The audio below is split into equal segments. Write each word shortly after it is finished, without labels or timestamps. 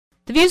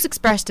The views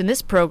expressed in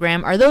this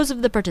program are those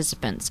of the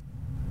participants.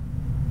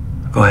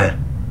 Go ahead.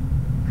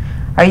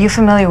 Are you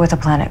familiar with a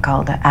planet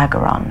called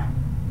Agaron?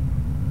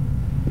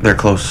 They're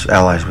close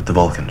allies with the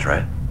Vulcans,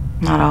 right?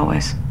 Not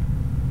always.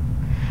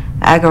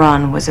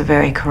 Agaron was a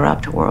very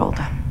corrupt world.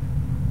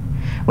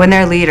 When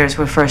their leaders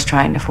were first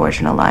trying to forge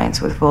an alliance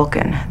with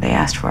Vulcan, they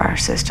asked for our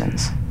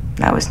assistance.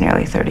 That was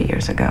nearly 30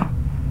 years ago.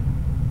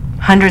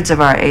 Hundreds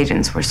of our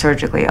agents were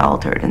surgically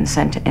altered and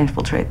sent to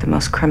infiltrate the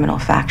most criminal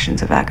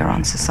factions of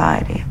Agaron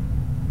society.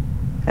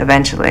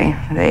 Eventually,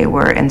 they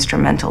were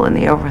instrumental in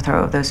the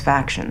overthrow of those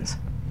factions.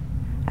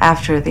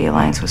 After the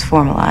alliance was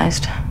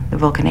formalized, the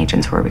Vulcan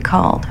agents were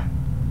recalled.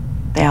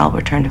 They all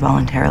returned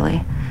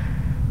voluntarily,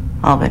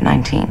 all but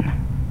 19.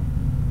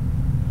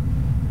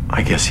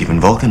 I guess even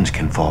Vulcans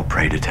can fall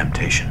prey to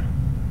temptation.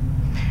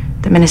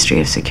 The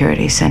Ministry of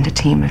Security sent a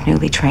team of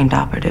newly trained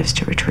operatives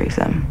to retrieve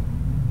them.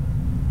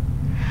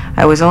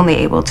 I was only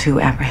able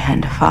to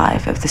apprehend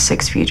 5 of the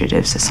 6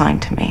 fugitives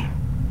assigned to me.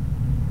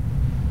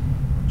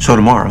 So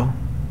tomorrow,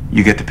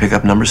 you get to pick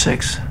up number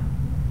 6.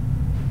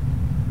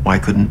 Why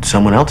couldn't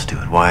someone else do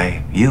it?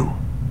 Why you?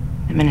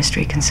 The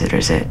Ministry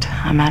considers it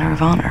a matter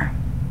of honor.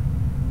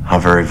 How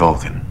very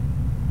Vulcan.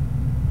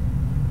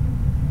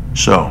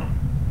 So,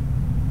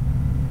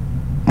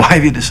 why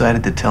have you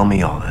decided to tell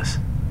me all this?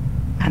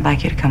 I'd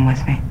like you to come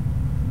with me.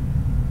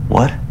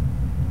 What?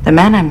 The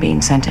man I'm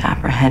being sent to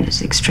apprehend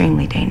is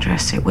extremely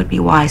dangerous. It would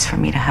be wise for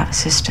me to have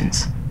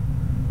assistance.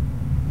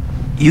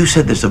 You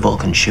said there's a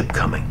Vulcan ship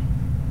coming.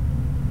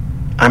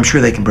 I'm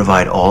sure they can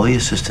provide all the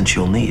assistance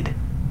you'll need.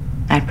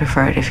 I'd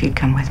prefer it if you'd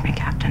come with me,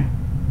 Captain.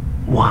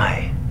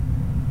 Why?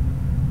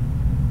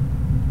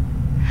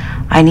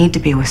 I need to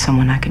be with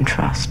someone I can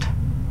trust.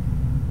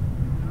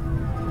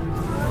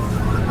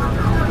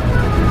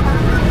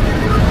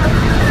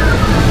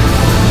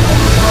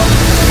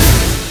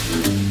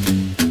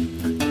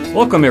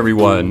 Welcome,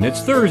 everyone. It's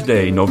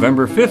Thursday,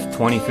 November 5th,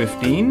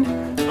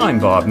 2015. I'm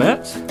Bob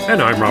Metz.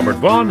 And I'm Robert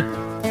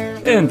Vaughn.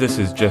 And this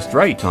is Just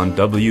Right on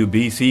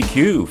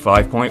WBCQ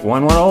 5.110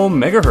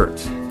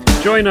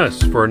 megahertz. Join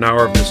us for an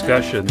hour of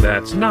discussion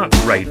that's not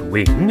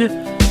right-wing.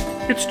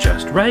 It's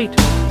just right.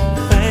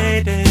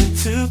 Fade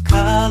into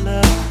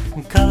color,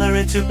 and color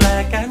into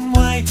black and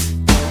white.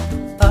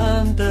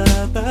 Under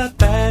the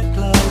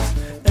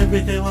bedclothes,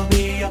 everything will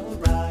be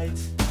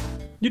alright.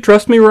 You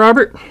trust me,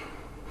 Robert?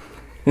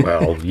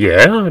 Well,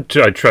 yeah,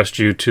 I trust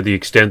you to the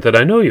extent that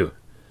I know you.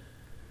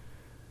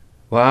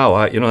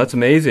 Wow, that's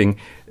amazing.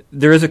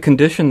 There is a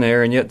condition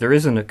there, and yet there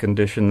isn't a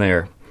condition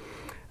there.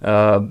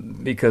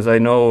 Because I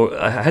know,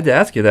 I had to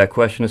ask you that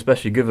question,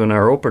 especially given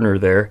our opener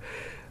there.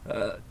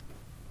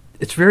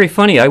 It's very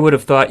funny. I would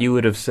have thought you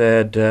would have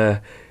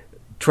said,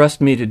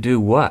 trust me to do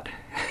what?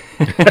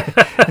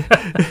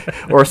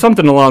 Or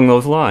something along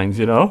those lines,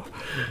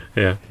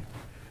 Yeah.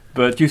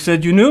 But you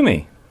said you knew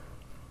me.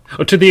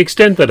 Oh, to the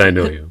extent that I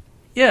know you.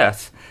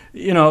 Yes.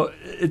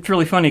 It's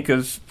really funny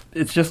because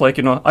it's just like,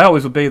 I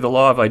always obey the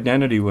law of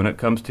identity when it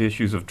comes to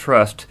issues of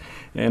trust.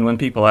 And when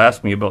people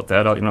ask me about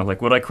that,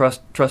 like, would I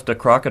trust a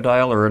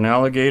crocodile or an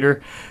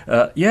alligator?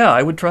 Yeah,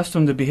 I would trust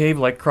them to behave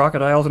like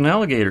crocodiles and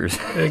alligators.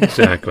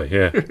 Exactly,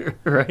 yeah.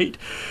 Right?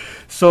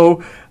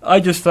 So I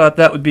just thought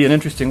that would be an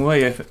interesting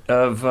way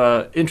of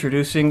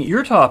introducing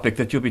your topic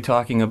that you'll be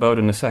talking about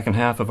in the second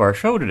half of our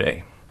show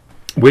today.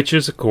 Which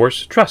is, of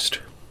course, trust.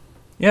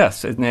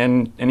 Yes, and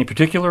then any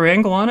particular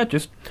angle on it?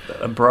 Just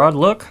a broad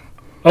look?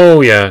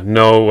 Oh, yeah.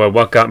 No,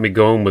 what got me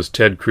going was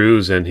Ted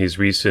Cruz and his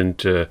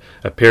recent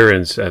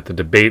appearance at the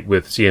debate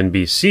with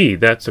CNBC.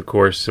 That, of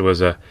course,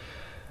 was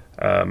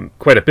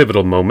quite a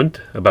pivotal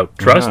moment about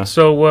trust. Uh-huh.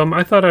 So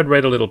I thought I'd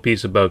write a little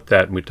piece about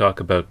that, and we'd talk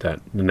about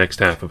that in the next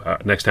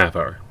half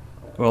hour.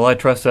 Well, I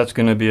trust that's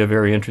going to be a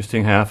very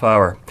interesting half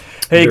hour.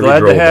 Hey,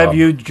 glad to have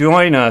you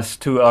join us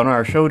on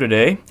our show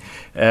today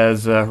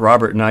as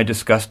Robert and I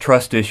discuss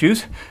trust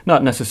issues,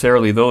 not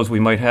necessarily those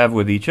we might have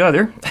with each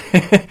other.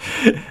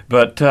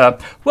 But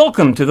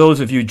welcome to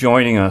those of you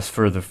joining us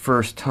for the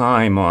first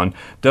time on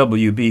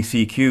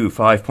WBCQ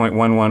 5.110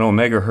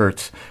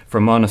 megahertz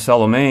from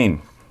Monticello,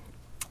 Maine.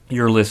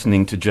 You're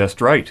listening to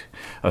Just Right,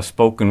 a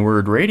spoken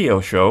word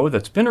radio show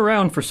that's been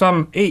around for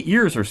some 8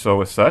 years or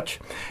so as such.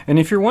 And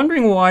if you're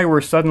wondering why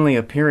we're suddenly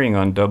appearing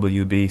on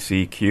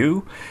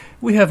WBCQ,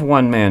 we have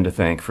one man to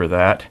thank for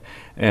that,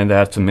 and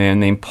that's a man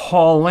named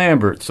Paul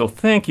Lambert. So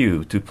thank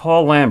you to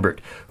Paul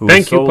Lambert.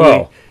 Thank you,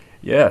 Paul.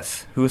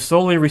 Yes, who is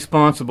solely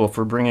responsible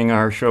for bringing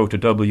our show to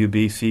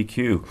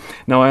WBCQ.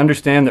 Now, I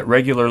understand that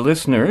regular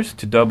listeners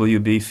to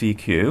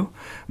WBCQ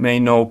may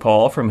know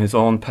Paul from his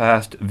own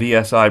past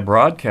VSI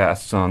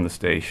broadcasts on the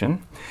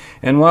station.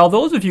 And while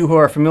those of you who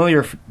are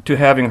familiar to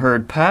having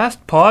heard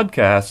past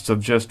podcasts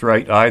of Just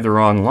Right either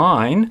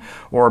online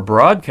or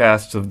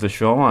broadcasts of the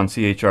show on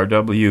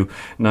CHRW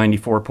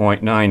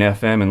 94.9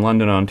 FM in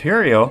London,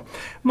 Ontario,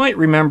 might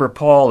remember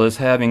Paul as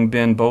having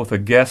been both a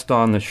guest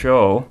on the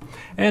show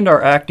and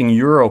our acting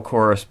Euro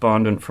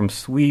correspondent from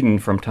Sweden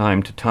from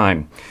time to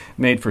time.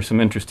 Made for some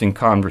interesting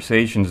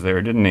conversations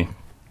there, didn't he?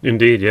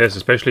 Indeed, yes,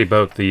 especially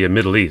about the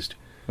Middle East.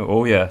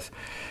 Oh, yes.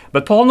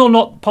 But Paul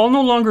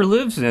no longer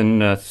lives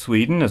in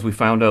Sweden, as we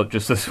found out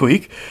just this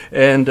week,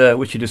 and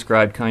which he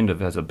described kind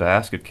of as a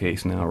basket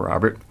case now,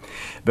 Robert.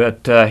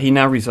 But he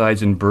now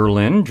resides in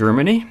Berlin,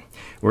 Germany,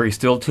 where he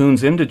still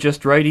tunes in to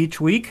Just Right each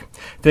week.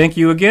 Thank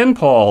you again,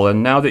 Paul.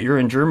 And now that you're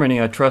in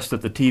Germany, I trust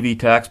that the TV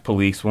tax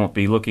police won't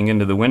be looking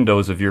into the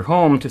windows of your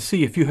home to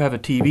see if you have a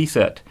TV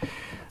set.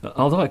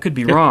 Although I could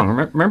be wrong.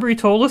 Remember he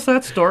told us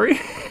that story?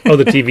 Oh,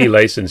 the TV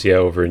license,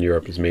 over in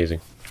Europe is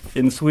amazing.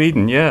 In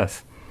Sweden,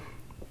 yes.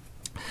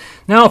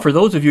 Now, for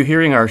those of you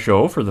hearing our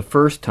show for the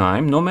first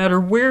time, no matter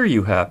where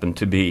you happen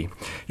to be,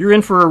 you're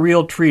in for a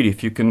real treat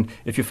if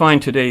you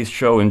find today's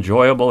show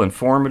enjoyable,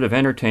 informative,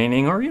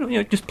 entertaining, or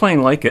just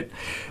plain like it.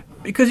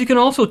 Because you can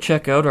also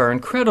check out our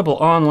incredible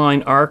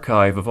online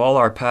archive of all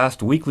our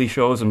past weekly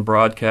shows and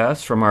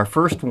broadcasts, from our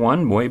first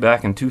one way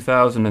back in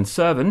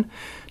 2007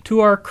 to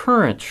our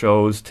current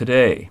shows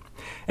today.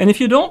 And if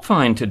you don't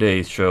find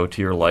today's show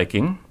to your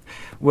liking,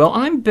 well,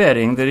 I'm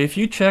betting that if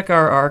you check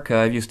our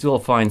archive, you still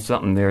find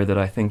something there that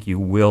I think you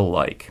will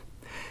like.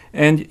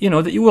 And,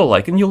 that you will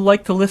like and you'll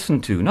like to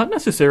listen to, not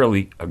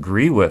necessarily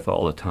agree with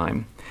all the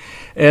time.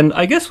 And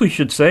I guess we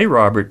should say,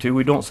 Robert, too,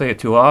 we don't say it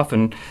too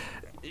often,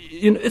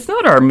 it's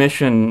not our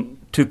mission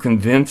to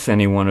convince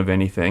anyone of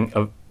anything,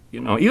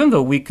 even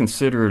though we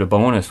consider it a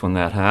bonus when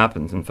that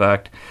happens. In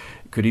fact,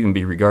 it could even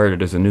be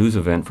regarded as a news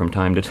event from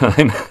time to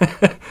time.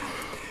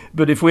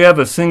 But if we have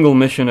a single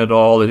mission at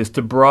all, it is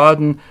to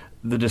broaden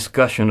the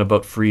discussion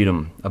about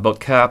freedom, about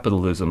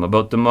capitalism,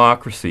 about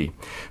democracy,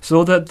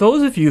 so that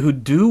those of you who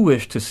do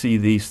wish to see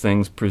these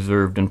things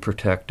preserved and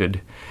protected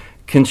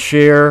can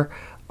share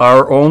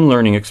our own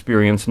learning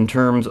experience in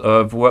terms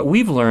of what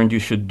we've learned you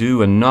should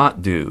do and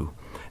not do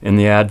in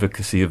the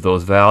advocacy of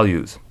those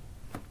values.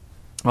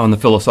 On the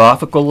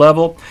philosophical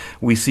level,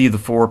 we see the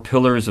 4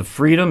 pillars of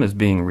freedom as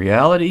being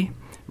reality,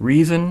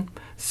 reason,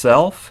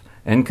 self,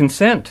 and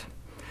consent.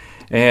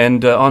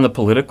 And on the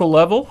political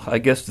level, I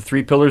guess the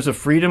 3 pillars of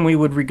freedom we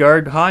would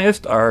regard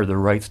highest are the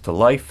rights to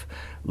life,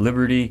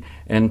 liberty,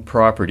 and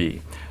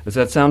property. Does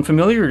that sound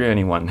familiar to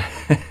anyone?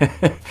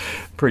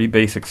 Pretty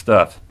basic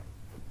stuff.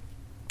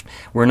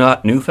 We're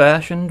not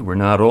new-fashioned. We're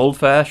not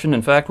old-fashioned.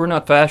 In fact, we're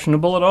not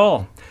fashionable at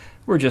all.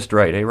 We're just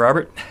right, eh,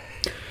 Robert?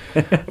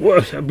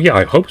 Well, yeah,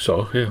 I hope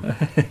so, yeah.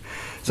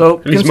 So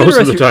at least most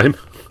of the time.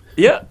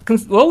 Yeah,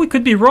 well, we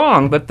could be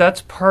wrong, but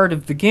that's part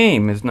of the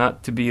game, is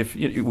not to be,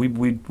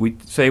 we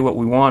say what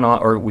we want on,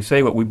 or we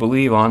say what we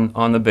believe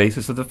on the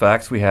basis of the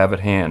facts we have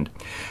at hand.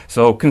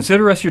 So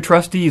consider us your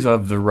trustees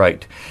of the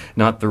right,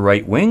 not the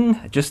right wing,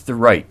 just the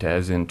right,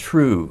 as in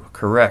true,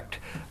 correct,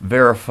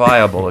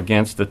 verifiable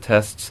against the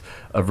tests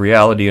of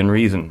reality and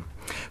reason.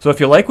 So if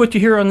you like what you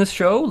hear on this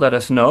show, let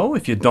us know.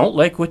 If you don't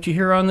like what you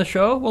hear on the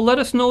show, well, let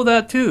us know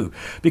that too.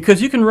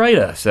 Because you can write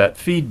us at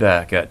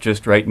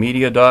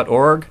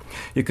feedback@justrightmedia.org.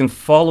 You can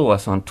follow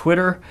us on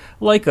Twitter,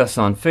 like us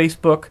on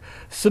Facebook,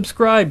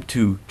 subscribe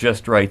to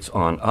Just Rights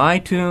on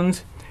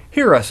iTunes,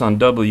 hear us on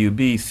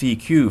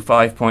WBCQ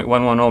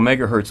 5.110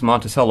 MHz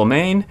Monticello,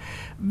 Maine.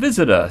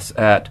 Visit us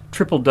at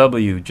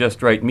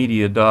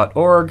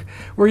www.justrightmedia.org,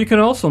 where you can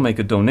also make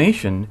a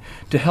donation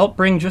to help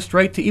bring Just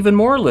Right to even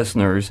more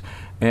listeners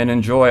and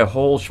enjoy a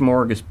whole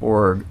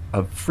smorgasbord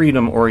of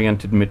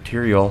freedom-oriented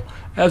material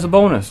as a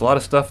bonus. A lot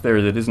of stuff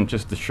there that isn't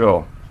just the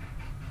show.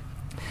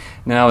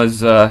 Now,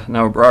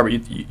 Robert,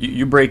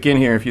 you break in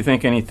here if you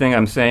think anything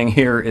I'm saying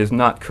here is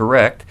not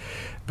correct.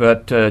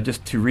 But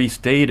just to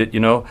restate it,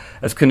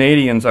 as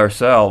Canadians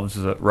ourselves,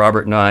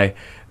 Robert and I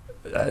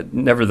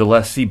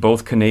nevertheless see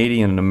both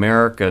Canadian and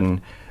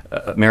American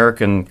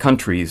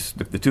countries,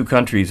 the 2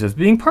 countries, as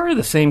being part of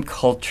the same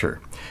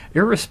culture,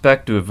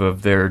 irrespective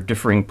of their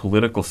differing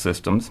political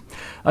systems.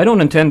 I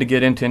don't intend to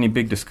get into any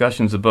big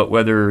discussions about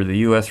whether the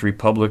U.S.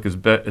 Republic is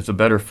a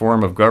better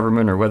form of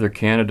government or whether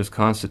Canada's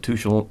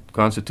constitutional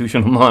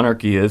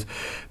monarchy is,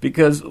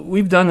 because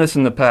we've done this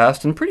in the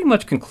past and pretty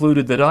much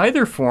concluded that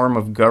either form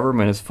of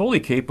government is fully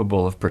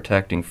capable of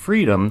protecting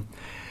freedom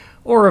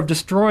or of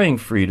destroying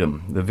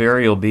freedom, the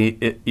variable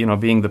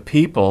being the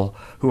people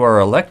who are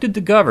elected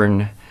to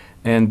govern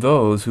and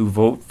those who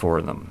vote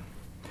for them.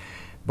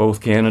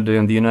 Both Canada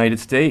and the United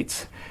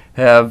States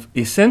have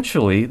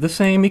essentially the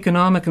same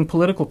economic and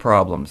political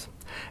problems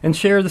and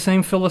share the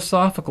same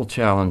philosophical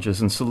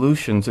challenges and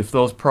solutions if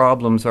those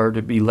problems are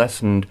to be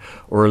lessened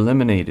or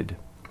eliminated.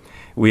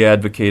 We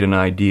advocate an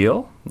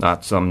ideal,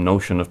 not some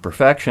notion of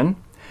perfection,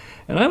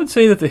 and I would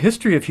say that the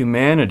history of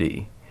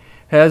humanity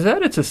has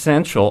at its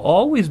essential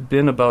always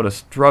been about a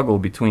struggle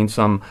between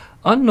some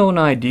unknown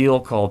ideal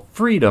called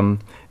freedom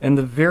and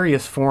the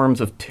various forms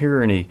of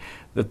tyranny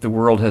that the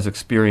world has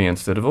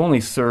experienced that have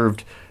only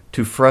served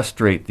to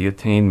frustrate the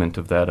attainment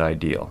of that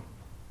ideal.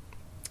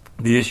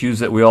 The issues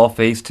that we all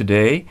face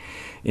today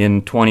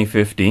in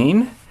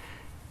 2015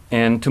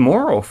 and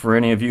tomorrow, for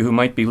any of you who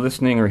might be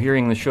listening or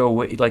hearing the show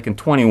like in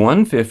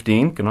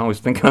 2115, can always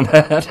think on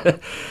that,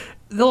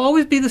 they'll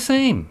always be the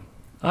same.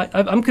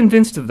 I'm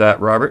convinced of that,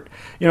 Robert.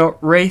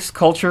 Race,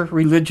 culture,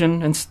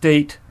 religion, and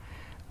state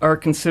are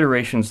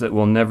considerations that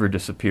will never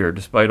disappear,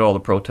 despite all the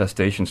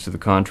protestations to the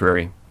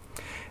contrary.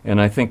 And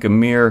I think a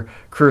mere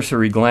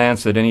cursory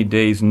glance at any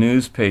day's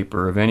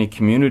newspaper of any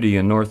community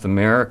in North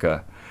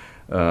America,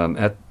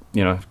 at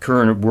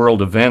current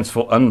world events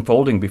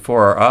unfolding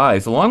before our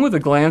eyes, along with a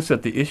glance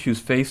at the issues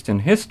faced in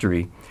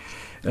history,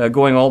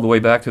 going all the way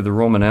back to the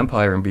Roman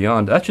Empire and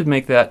beyond, that should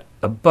make that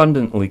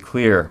abundantly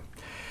clear.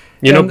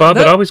 You know, Bob,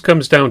 it always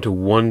comes down to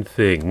one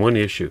thing, one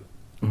issue.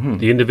 Mm-hmm.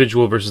 The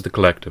individual versus the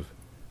collective.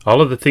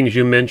 All of the things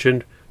you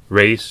mentioned,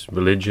 race,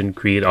 religion,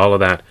 creed, all of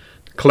that,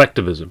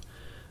 collectivism.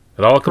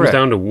 It all comes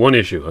down to one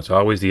issue. It's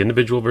always the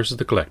individual versus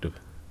the collective.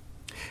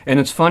 And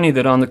it's funny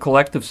that on the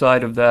collective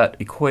side of that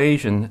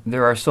equation,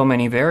 there are so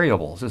many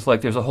variables. It's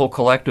like there's a whole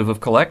collective of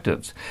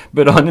collectives.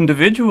 But on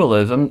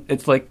individualism,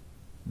 it's like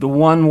the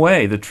one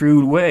way, the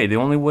true way, the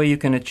only way you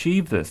can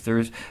achieve this.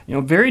 There's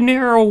a very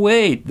narrow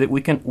way that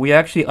we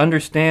actually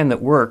understand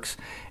that works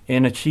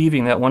in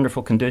achieving that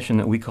wonderful condition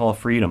that we call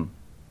freedom.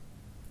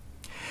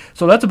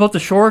 So that's about the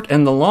short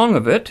and the long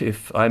of it,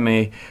 if I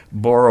may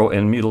borrow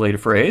and mutilate a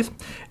phrase.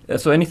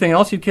 So anything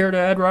else you'd care to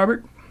add,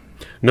 Robert?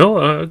 No,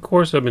 of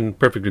course I'm in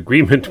perfect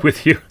agreement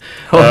with you.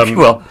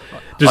 Well,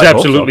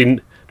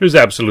 there's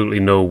absolutely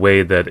no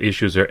way that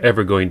issues are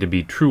ever going to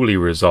be truly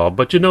resolved.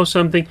 But you know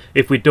something?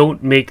 If we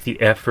don't make the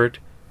effort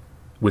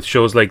with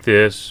shows like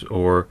this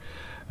or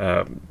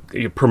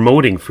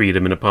promoting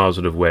freedom in a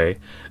positive way,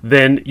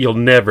 then you'll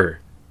never,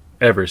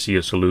 ever see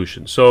a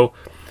solution. So,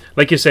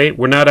 like you say,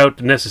 we're not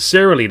out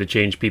necessarily to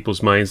change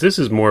people's minds. This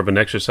is more of an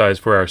exercise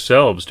for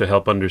ourselves to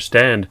help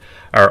understand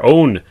our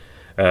own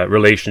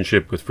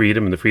relationship with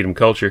freedom and the freedom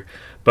culture.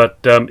 But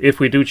if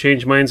we do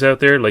change minds out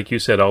there, like you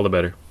said, all the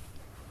better.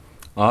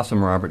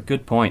 Awesome, Robert.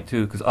 Good point,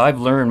 too, because I've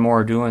learned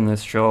more doing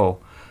this show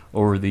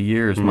over the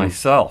years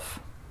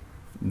myself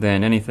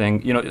than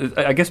anything.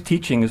 I guess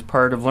teaching is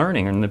part of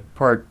learning, and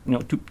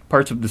two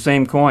parts of the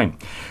same coin.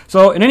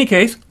 So, in any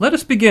case, let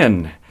us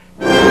begin.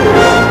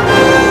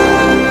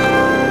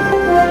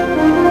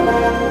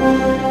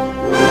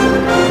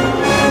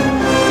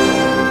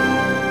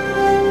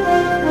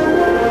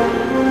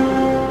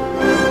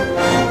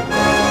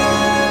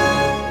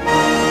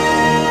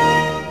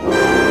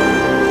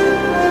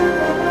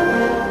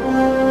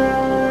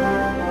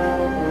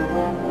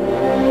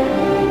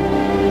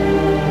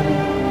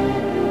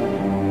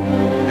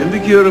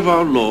 Year of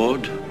our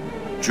Lord,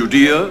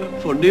 Judea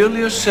for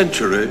nearly a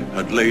century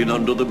had lain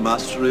under the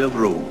mastery of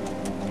Rome.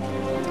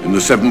 In the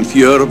 7th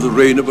year of the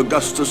reign of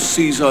Augustus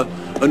Caesar,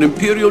 an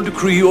imperial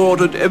decree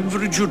ordered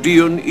every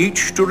Judean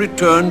each to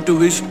return to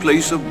his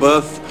place of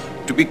birth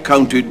to be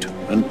counted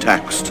and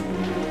taxed.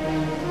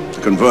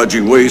 The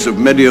converging ways of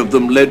many of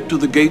them led to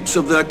the gates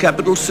of their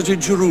capital city,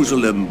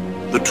 Jerusalem,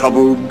 the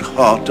troubled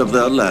heart of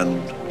their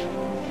land.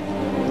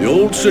 The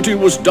old city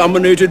was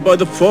dominated by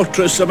the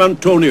fortress of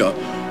Antonia,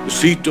 the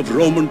seat of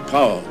Roman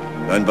power,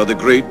 and by the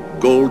great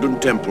golden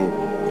temple,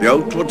 the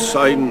outward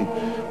sign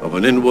of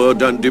an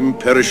inward and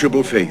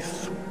imperishable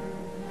faith.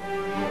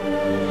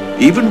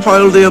 Even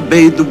while they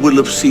obeyed the will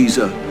of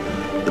Caesar,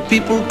 the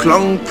people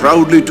clung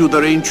proudly to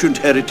their ancient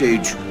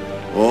heritage,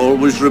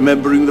 always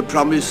remembering the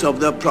promise of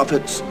their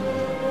prophets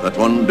that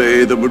one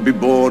day there would be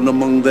born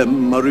among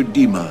them a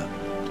Redeemer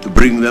to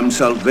bring them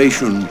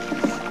salvation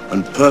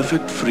and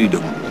perfect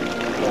freedom.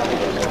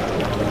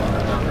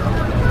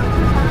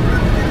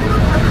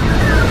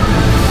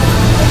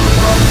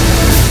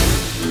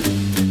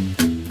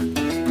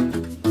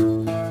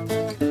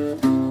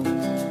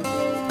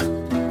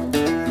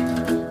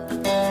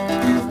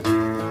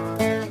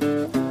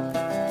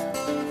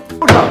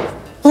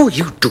 All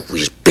you do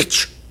is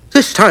bitch.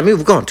 This time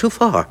you've gone too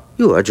far.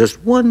 You are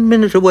just 1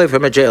 minute away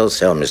from a jail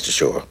cell, Mr.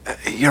 Shore.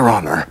 Your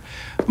Honor,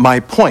 my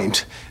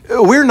point,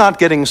 we're not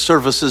getting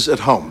services at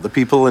home. The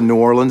people in New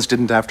Orleans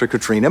didn't after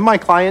Katrina. My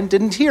client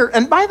didn't here.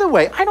 And by the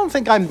way, I don't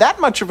think I'm that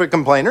much of a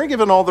complainer,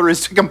 given all there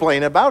is to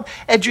complain about.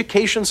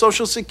 Education,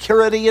 Social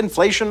Security,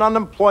 inflation,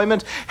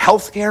 unemployment,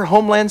 healthcare,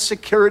 Homeland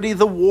Security,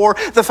 the war,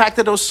 the fact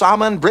that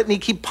Osama and Brittany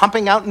keep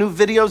pumping out new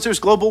videos, there's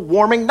global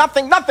warming.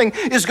 Nothing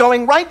is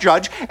going right,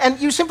 Judge. And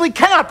you simply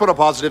cannot put a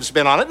positive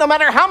spin on it, no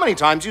matter how many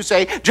times you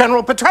say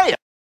General Petraeus.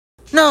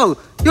 No,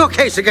 your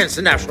case against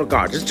the National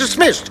Guard is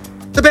dismissed.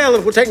 The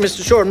bailiff will take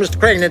Mr. Shore and Mr.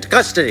 Crane into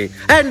custody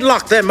and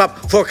lock them up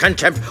for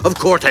contempt of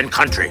court and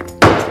country.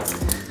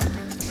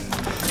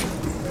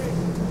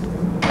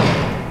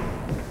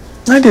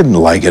 I didn't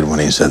like it when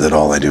he said that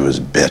all I do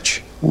is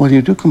bitch. Well,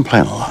 you do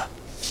complain a lot.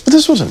 But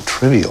this wasn't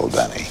trivial,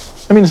 Benny.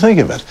 I mean, think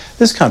of it.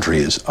 This country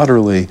is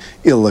utterly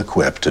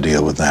ill-equipped to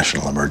deal with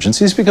national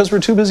emergencies because we're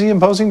too busy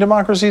imposing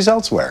democracies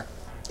elsewhere.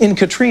 In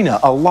Katrina,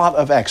 a lot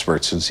of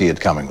experts could see it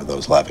coming with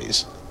those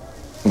levees.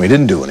 We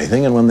didn't do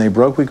anything, and when they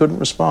broke, we couldn't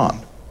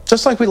respond.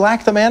 Just like we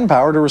lack the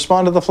manpower to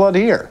respond to the flood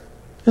here.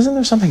 Isn't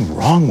there something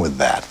wrong with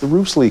that? The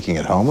roof's leaking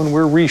at home and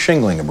we're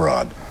re-shingling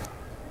abroad.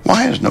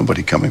 Why is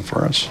nobody coming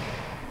for us?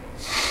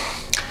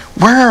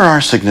 Where are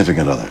our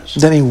significant others?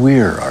 Denny,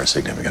 we're our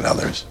significant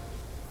others.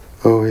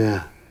 Oh,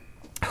 yeah.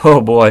 Oh,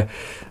 boy.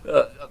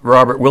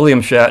 Robert,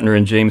 William Shatner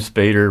and James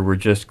Spader were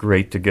just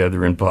great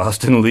together in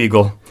Boston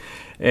Legal.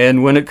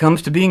 And when it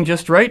comes to being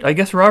just right, I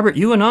guess, Robert,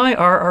 you and I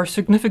are our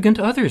significant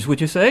others,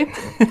 would you say?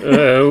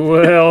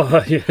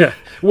 Yeah.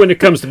 When it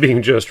comes to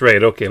being just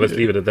right, okay, let's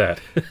leave it at that.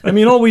 I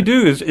mean, all we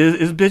do is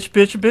bitch,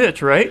 bitch,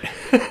 bitch, right?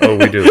 Oh,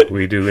 we do.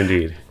 We do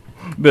indeed.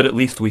 But at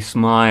least we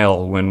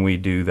smile when we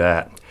do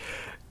that.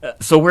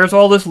 So where's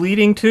all this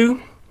leading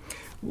to?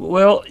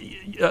 Well,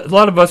 a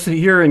lot of us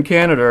here in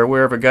Canada are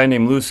aware of a guy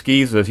named Lou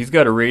Schizas. He's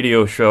got a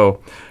radio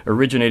show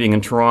originating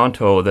in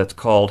Toronto that's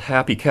called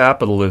Happy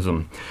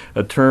Capitalism,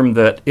 a term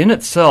that in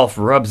itself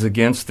rubs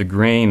against the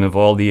grain of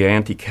all the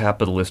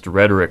anti-capitalist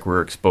rhetoric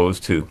we're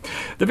exposed to.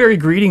 The very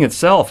greeting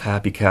itself,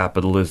 Happy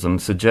Capitalism,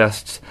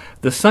 suggests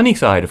the sunny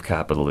side of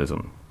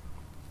capitalism.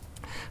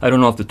 I don't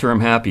know if the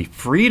term happy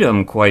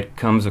freedom quite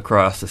comes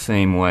across the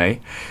same way,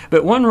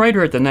 but one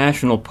writer at the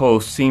National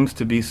Post seems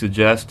to be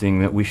suggesting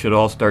that we should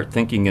all start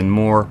thinking in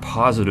more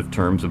positive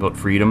terms about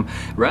freedom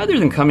rather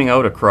than coming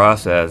out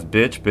across as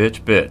bitch,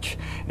 bitch, bitch,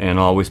 and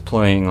always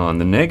playing on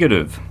the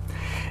negative.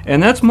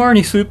 And that's Marnie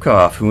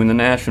Supkoff, who in the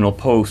National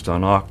Post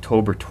on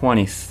October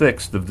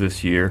 26th of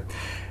this year,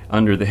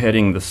 under the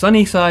heading The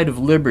Sunny Side of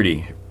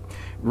Liberty,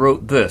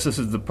 wrote this. This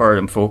is the part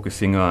I'm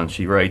focusing on.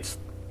 She writes,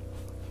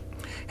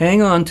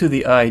 "Hang on to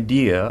the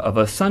idea of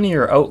a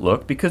sunnier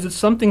outlook because it's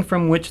something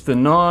from which the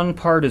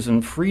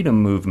non-partisan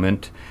freedom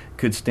movement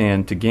could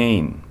stand to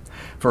gain.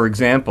 For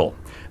example,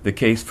 the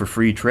case for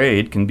free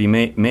trade can be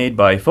made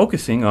by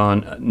focusing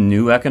on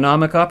new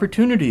economic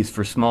opportunities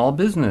for small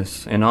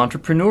business and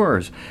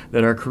entrepreneurs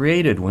that are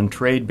created when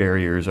trade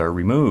barriers are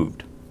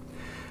removed.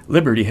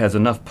 Liberty has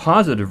enough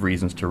positive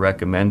reasons to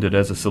recommend it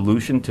as a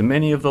solution to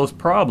many of those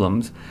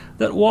problems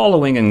that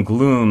wallowing in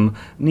gloom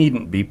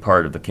needn't be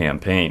part of the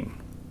campaign."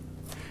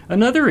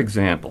 Another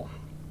example,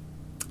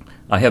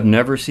 I have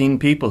never seen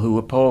people who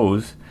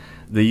oppose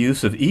the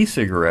use of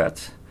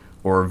e-cigarettes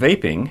or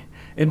vaping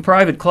in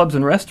private clubs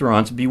and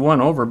restaurants be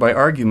won over by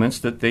arguments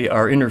that they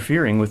are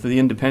interfering with the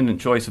independent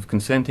choice of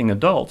consenting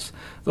adults,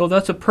 though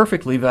that's a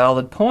perfectly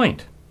valid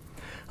point.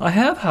 I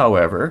have,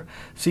 however,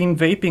 seen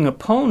vaping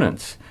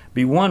opponents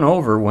be won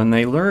over when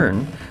they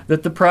learn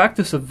that the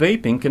practice of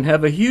vaping can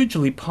have a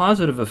hugely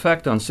positive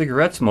effect on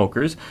cigarette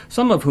smokers,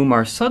 some of whom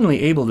are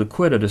suddenly able to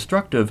quit a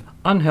destructive,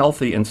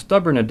 unhealthy, and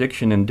stubborn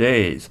addiction in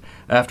days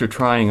after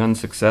trying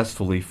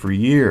unsuccessfully for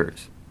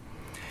years.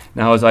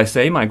 Now, as I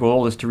say, my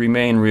goal is to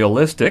remain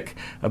realistic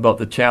about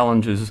the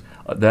challenges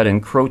that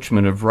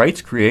encroachment of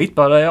rights create,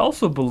 but I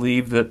also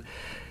believe that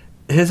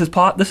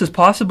this is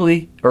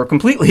possibly or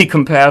completely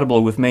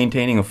compatible with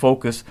maintaining a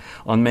focus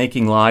on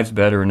making lives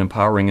better and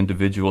empowering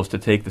individuals to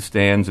take the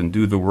stands and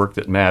do the work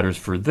that matters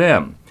for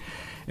them.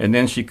 And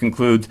then she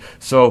concludes,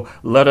 so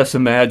let us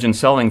imagine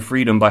selling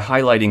freedom by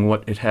highlighting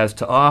what it has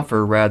to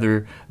offer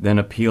rather than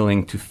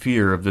appealing to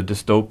fear of the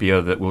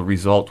dystopia that will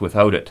result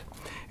without it.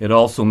 It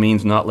also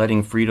means not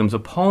letting freedom's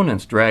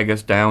opponents drag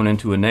us down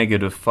into a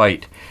negative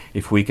fight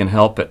if we can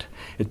help it.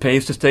 It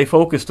pays to stay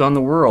focused on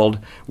the world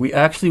we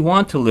actually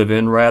want to live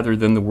in rather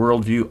than the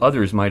worldview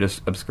others might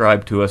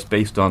ascribe to us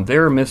based on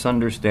their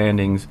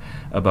misunderstandings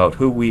about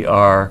who we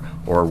are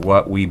or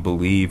what we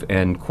believe,"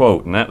 end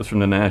quote. And that was from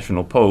the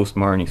National Post,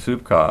 Marnie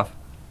Supkoff.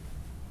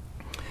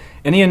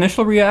 Any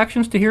initial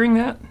reactions to hearing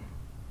that?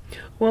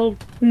 Well,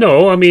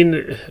 no. I'm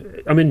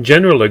in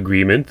general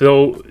agreement,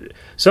 though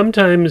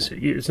sometimes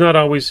it's not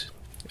always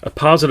a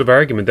positive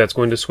argument that's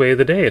going to sway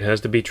the day. It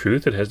has to be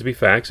truth, it has to be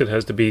facts, it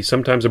has to be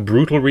sometimes a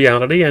brutal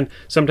reality, and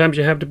sometimes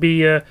you have to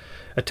be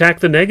attack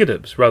the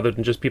negatives rather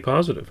than just be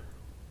positive.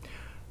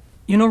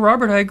 You know,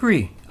 Robert, I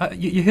agree.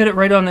 You hit it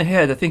right on the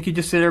head. I think you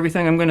just said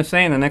everything I'm going to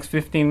say in the next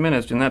 15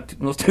 minutes in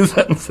those two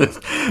sentences.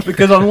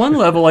 Because on one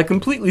level, I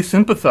completely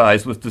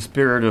sympathize with the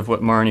spirit of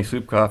what Marnie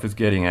Supkoff is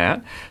getting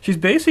at. She's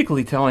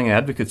basically telling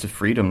advocates of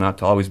freedom not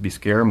to always be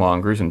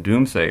scaremongers and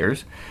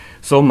doomsayers,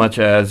 so much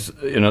as,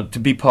 to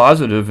be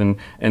positive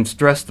and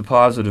stress the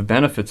positive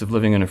benefits of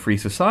living in a free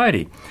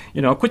society.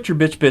 Quit your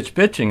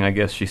bitching, I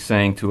guess she's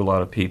saying to a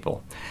lot of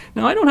people.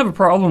 Now, I don't have a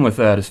problem with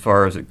that as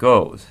far as it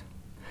goes.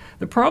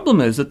 The problem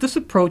is that this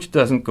approach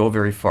doesn't go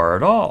very far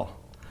at all.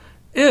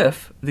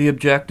 If the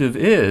objective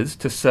is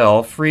to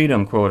sell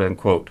freedom, quote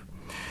unquote.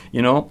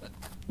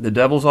 The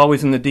devil's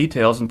always in the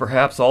details and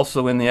perhaps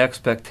also in the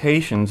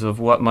expectations of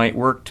what might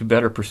work to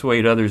better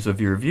persuade others of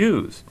your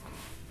views.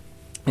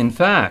 In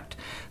fact,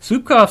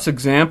 Supkoff's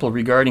example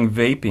regarding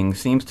vaping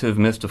seems to have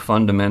missed a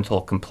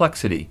fundamental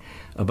complexity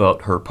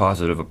about her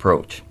positive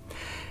approach.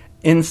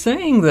 In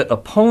saying that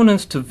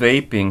opponents to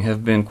vaping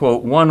have been,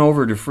 quote, won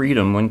over to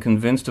freedom when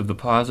convinced of the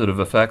positive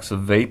effects of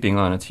vaping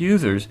on its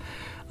users,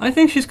 I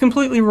think she's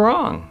completely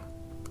wrong.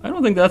 I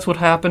don't think that's what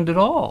happened at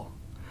all.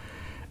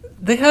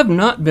 They have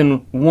not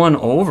been won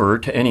over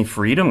to any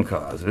freedom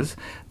causes.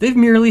 They've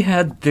merely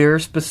had their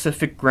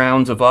specific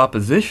grounds of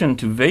opposition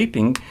to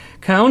vaping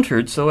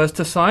countered so as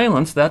to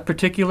silence that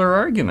particular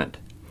argument.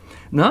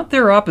 Not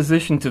their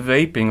opposition to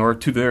vaping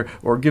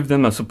or give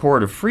them a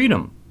support of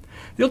freedom.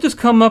 They'll just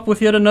come up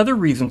with yet another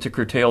reason to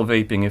curtail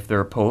vaping if they're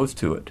opposed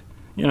to it.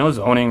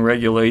 Zoning,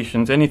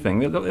 regulations, anything.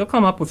 They'll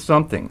come up with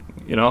something,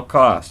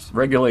 costs,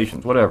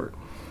 regulations, whatever.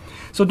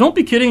 So don't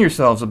be kidding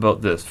yourselves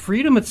about this.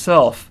 Freedom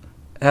itself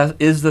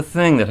is the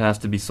thing that has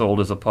to be sold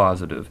as a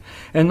positive,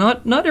 and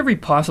not every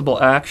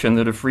possible action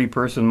that a free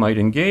person might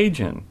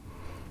engage in.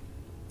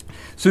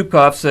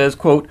 Supkoff says,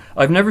 quote,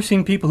 "I've never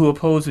seen people who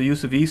oppose the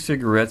use of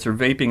e-cigarettes or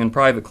vaping in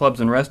private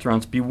clubs and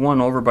restaurants be won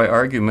over by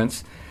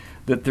arguments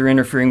that they're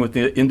interfering with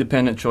the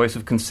independent choice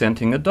of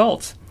consenting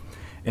adults."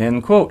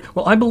 End quote.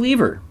 Well, I believe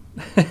her.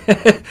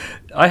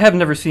 I have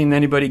never seen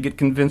anybody get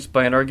convinced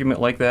by an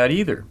argument like that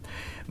either.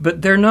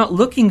 But they're not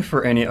looking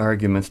for any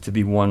arguments to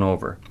be won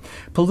over.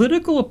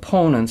 Political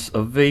opponents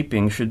of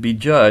vaping should be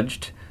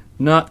judged,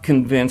 not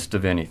convinced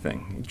of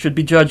anything. It should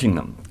be judging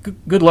them.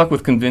 Good luck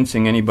with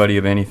convincing anybody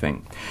of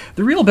anything.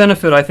 The real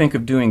benefit, I think,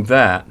 of doing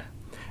that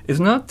is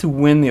not to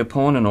win the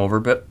opponent over,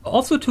 but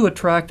also to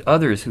attract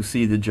others who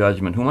see the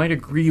judgment, who might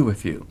agree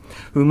with you,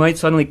 who might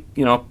suddenly,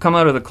 come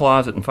out of the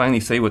closet and finally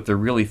say what they're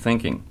really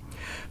thinking.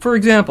 For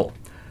example,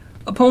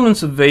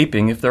 opponents of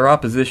vaping, if their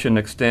opposition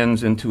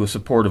extends into a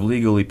support of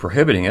legally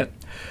prohibiting it,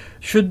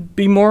 should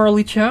be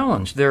morally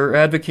challenged. They're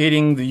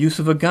advocating the use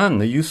of a gun,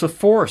 the use of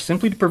force,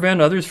 simply to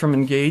prevent others from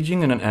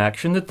engaging in an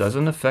action that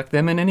doesn't affect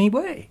them in any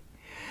way.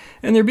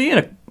 And they're being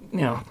a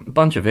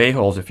bunch of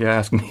a-holes, if you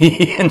ask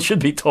me, and should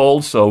be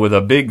told so with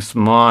a big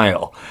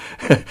smile,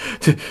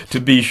 to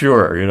be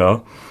sure,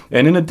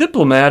 And in a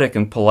diplomatic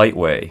and polite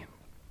way.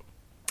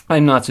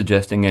 I'm not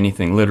suggesting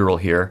anything literal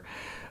here,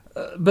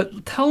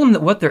 but tell them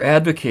that what they're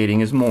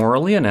advocating is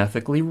morally and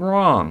ethically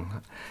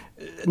wrong.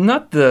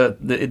 Not the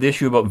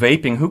issue about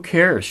vaping. Who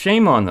cares?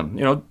 Shame on them.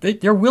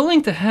 They're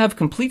willing to have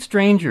complete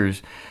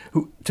strangers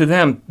who, to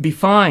them, be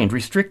fined,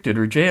 restricted,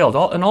 or jailed,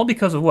 all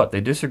because of what?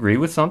 They disagree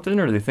with something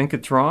or they think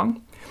it's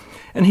wrong?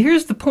 And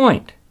here's the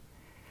point.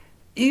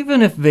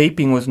 Even if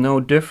vaping was no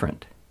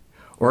different,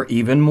 or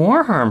even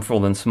more harmful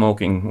than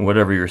smoking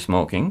whatever you're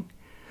smoking,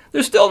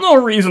 there's still no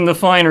reason to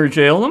fine or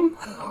jail them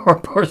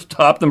or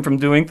stop them from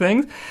doing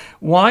things.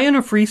 Why in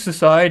a free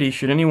society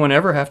should anyone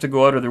ever have to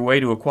go out of their way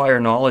to acquire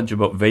knowledge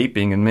about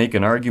vaping and make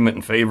an argument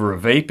in favor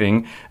of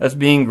vaping as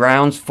being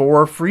grounds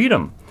for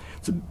freedom?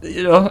 So,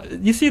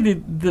 you see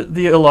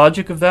the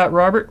illogic of that,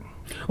 Robert?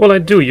 Well, I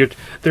do.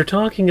 They're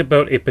talking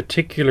about a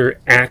particular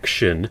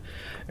action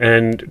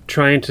and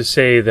trying to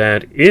say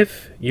that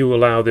if you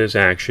allow this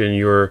action,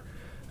 you're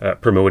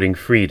promoting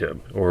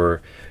freedom,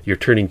 or you're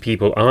turning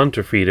people on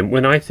to freedom,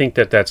 when I think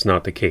that that's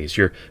not the case.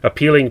 You're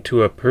appealing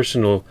to a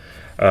personal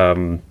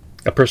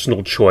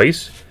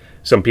choice.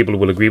 Some people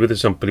will agree with it,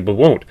 some people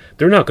won't.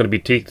 They're not going to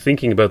be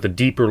thinking about the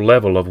deeper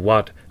level of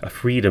what a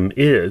freedom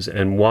is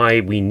and why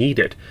we need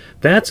it.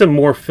 That's a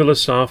more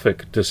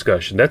philosophic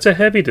discussion. That's a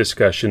heavy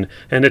discussion,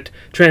 and it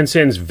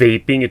transcends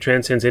vaping. It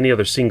transcends any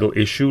other single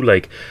issue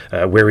like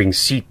wearing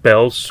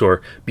seatbelts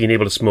or being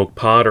able to smoke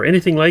pot or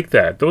anything like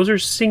that. Those are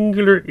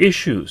singular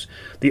issues.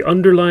 The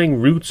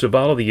underlying roots of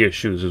all of the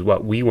issues is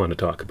what we want to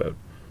talk about.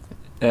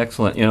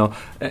 Excellent.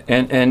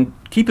 And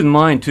keep in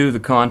mind, too,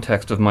 the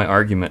context of my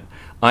argument.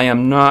 I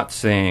am not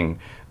saying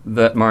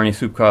that Marnie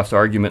Supkoff's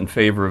argument in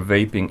favor of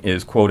vaping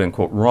is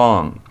quote-unquote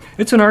wrong.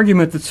 It's an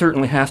argument that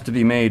certainly has to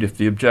be made if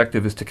the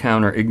objective is to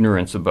counter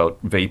ignorance about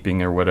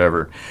vaping or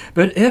whatever.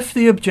 But if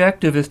the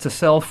objective is to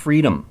sell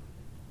freedom,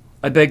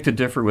 I beg to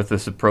differ with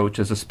this approach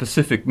as a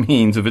specific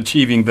means of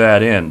achieving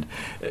that end.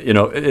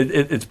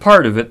 It's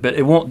part of it, but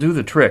it won't do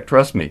the trick,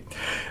 trust me.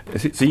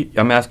 See,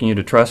 I'm asking you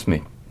to trust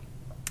me.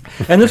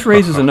 And this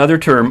raises another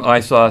term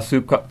I saw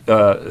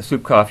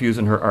Supkoff use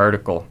in her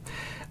article.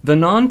 The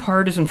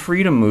nonpartisan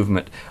freedom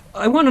movement.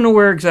 I want to know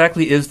where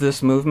exactly is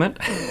this movement?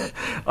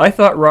 I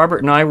thought Robert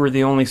and I were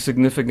the only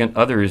significant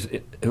others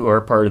who are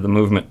part of the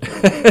movement.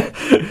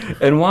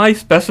 And why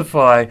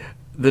specify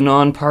the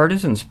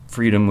nonpartisan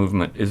freedom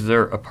movement? Is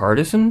there a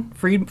partisan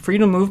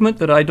freedom movement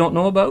that I don't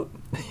know about?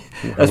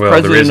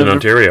 There is in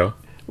Ontario.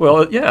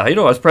 Well, yeah,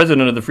 as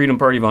president of the Freedom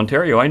Party of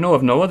Ontario, I know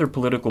of no other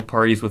political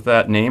parties with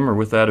that name or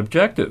with that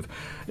objective.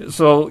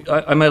 So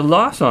I'm at a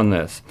loss on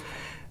this.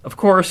 Of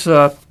course,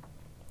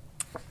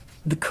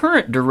 the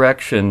current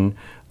direction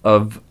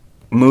of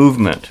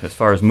movement, as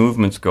far as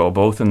movements go,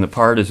 both in the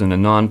partisan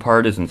and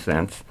nonpartisan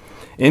sense,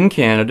 in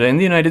Canada, in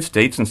the United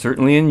States, and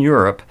certainly in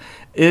Europe,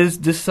 is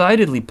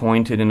decidedly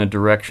pointed in a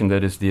direction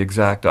that is the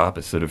exact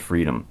opposite of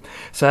freedom.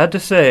 Sad to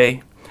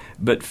say,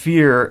 but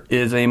fear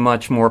is a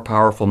much more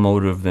powerful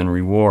motive than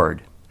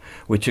reward,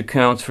 which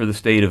accounts for the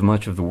state of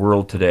much of the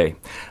world today.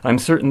 I'm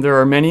certain there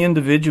are many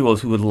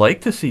individuals who would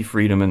like to see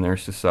freedom in their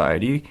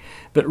society,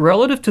 but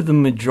relative to the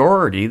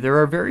majority, there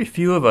are very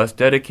few of us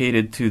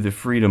dedicated to the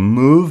freedom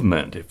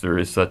movement, if there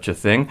is such a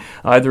thing,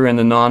 either in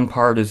the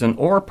nonpartisan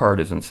or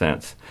partisan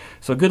sense.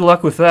 So good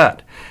luck with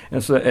that.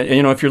 And so,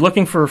 if you're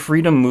looking for a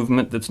freedom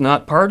movement that's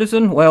not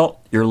partisan,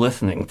 well, you're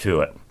listening to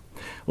it.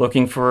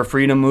 Looking for a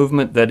freedom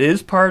movement that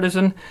is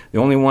partisan, the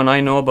only one I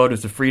know about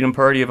is the Freedom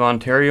Party of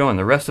Ontario, and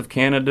the rest of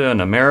Canada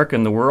and America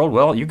and the world,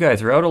 well, you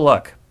guys are out of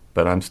luck.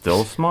 But I'm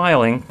still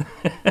smiling.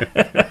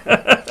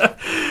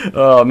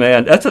 Oh,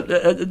 man. That's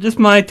just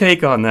my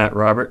take on that,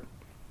 Robert.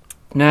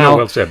 Now,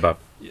 well said, Bob.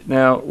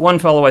 Now, one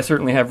fellow I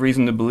certainly have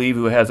reason to believe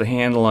who has a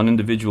handle on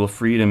individual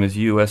freedom is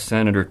U.S.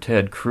 Senator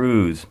Ted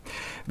Cruz,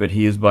 but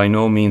he is by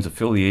no means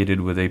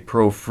affiliated with a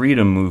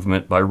pro-freedom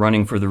movement by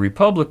running for the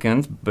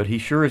Republicans, but he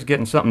sure is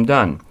getting something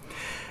done.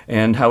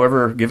 And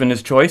however, given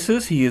his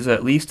choices, he is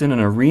at least in an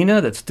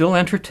arena that still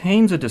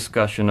entertains a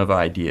discussion of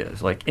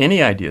ideas, like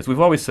any ideas. We've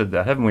always said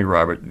that, haven't we,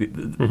 Robert?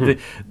 The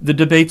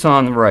debate's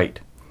on the right.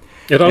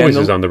 It always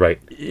is on the right.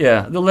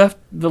 Yeah, the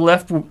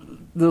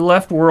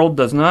left world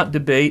does not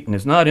debate and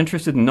is not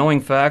interested in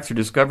knowing facts or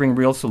discovering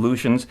real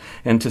solutions,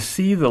 and to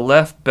see the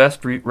left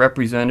best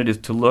represented is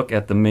to look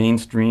at the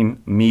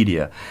mainstream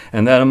media.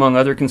 And that, among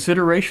other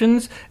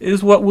considerations,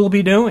 is what we'll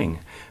be doing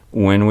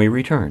when we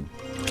return.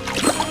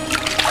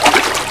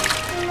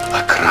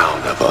 A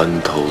crown of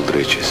untold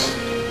riches.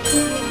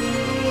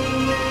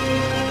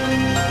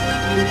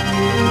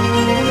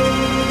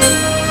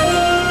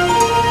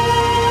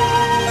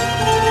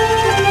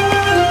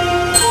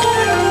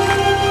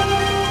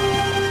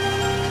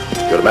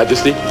 Your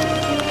Majesty,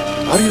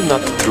 are you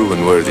not the true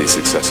and worthy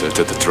successor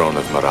to the throne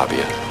of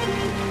Marabia?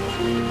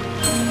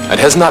 And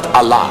has not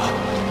Allah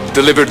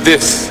delivered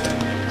this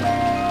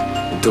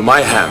into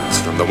my hands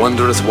from the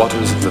wondrous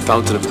waters of the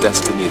Fountain of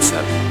Destiny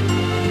itself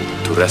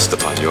to rest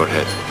upon your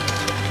head?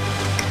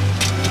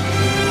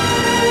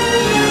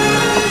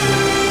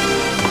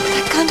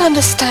 I can't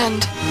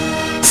understand.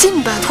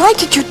 Sinbad, why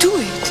did you do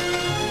it?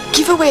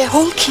 Give away a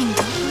whole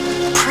kingdom?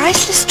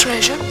 Priceless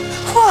treasure?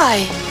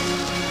 Why?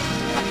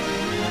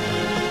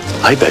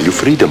 I value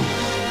freedom.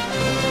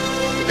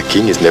 A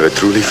king is never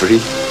truly free.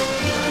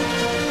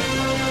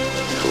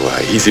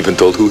 Why, he's even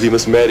told who he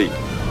must marry.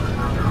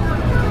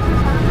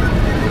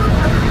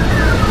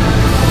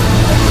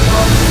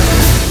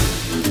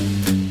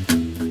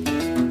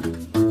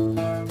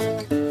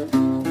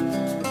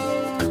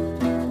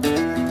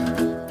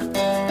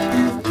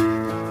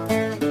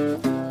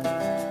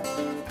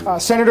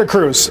 Senator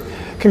Cruz,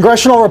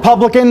 congressional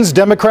Republicans,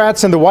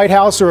 Democrats, and the White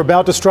House are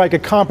about to strike a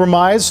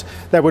compromise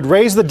that would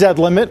raise the debt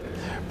limit,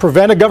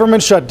 prevent a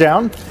government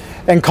shutdown,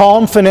 and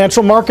calm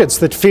financial markets.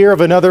 That fear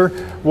of another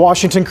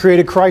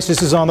Washington-created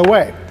crisis is on the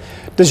way.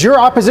 Does your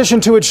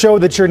opposition to it show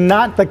that you're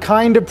not the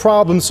kind of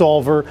problem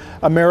solver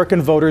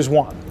American voters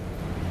want?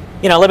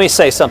 You know, let me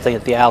say something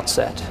at the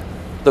outset.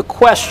 The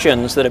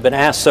questions that have been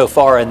asked so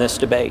far in this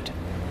debate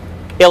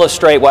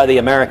illustrate why the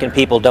American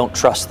people don't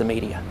trust the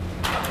media.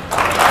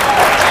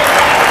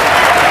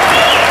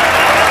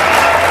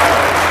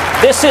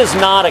 This is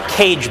not a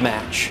cage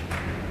match.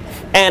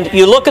 And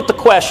you look at the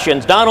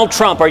questions. Donald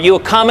Trump, are you a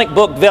comic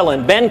book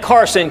villain? Ben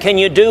Carson, can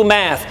you do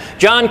math?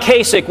 John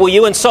Kasich, will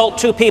you insult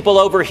two people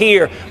over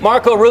here?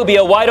 Marco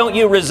Rubio, why don't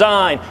you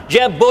resign?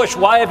 Jeb Bush,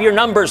 why have your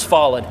numbers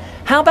fallen?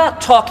 How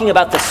about talking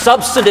about the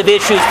substantive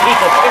issues people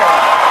care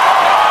about?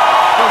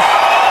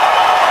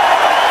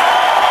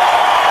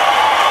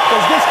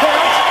 Does this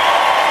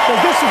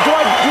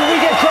count? Do we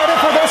get credit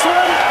for this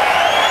one?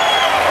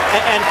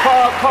 And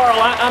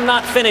Carl, I'm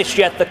not finished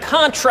yet. The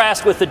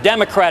contrast with the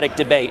Democratic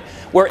debate,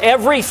 where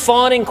every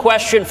fawning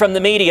question from the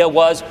media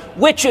was,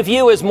 which of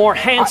you is more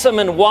handsome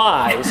and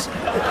wise?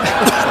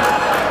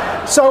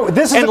 So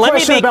this is a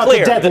question about the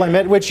debt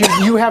limit, which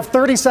you have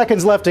 30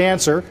 seconds left to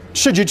answer,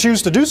 should you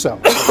choose to do so.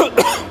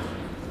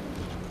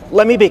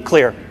 Let me be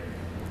clear.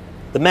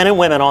 The men and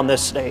women on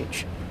this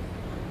stage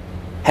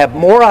have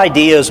more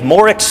ideas,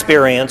 more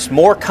experience,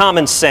 more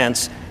common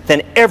sense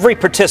than every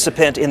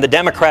participant in the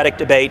Democratic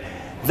debate.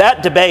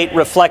 That debate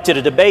reflected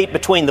a debate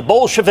between the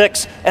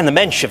Bolsheviks and the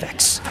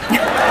Mensheviks.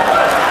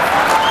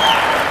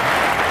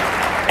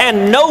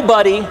 And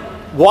nobody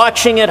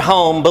watching at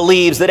home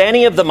believes that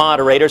any of the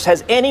moderators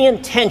has any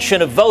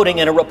intention of voting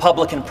in a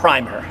Republican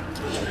primary.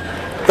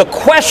 The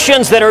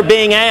questions that are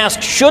being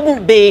asked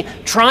shouldn't be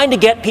trying to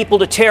get people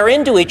to tear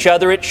into each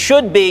other. It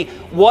should be,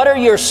 what are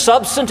your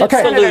substantive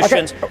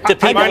solutions to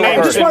people who are hurting?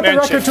 I just want the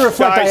record to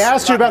reflect, I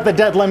asked you about the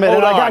debt limit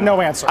and I got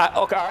no answer.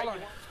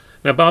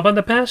 Now, Bob, on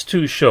the past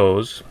two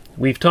shows,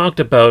 we've talked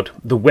about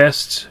the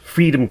West's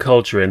freedom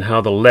culture and how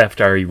the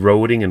left are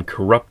eroding and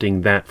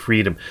corrupting that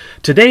freedom.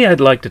 Today, I'd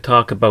like to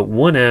talk about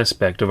one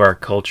aspect of our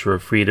culture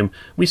of freedom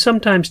we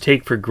sometimes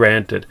take for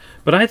granted,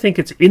 but I think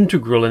it's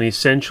integral and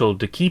essential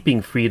to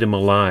keeping freedom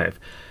alive.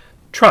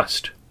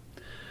 Trust.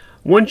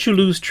 Once you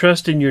lose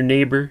trust in your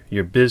neighbor,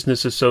 your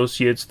business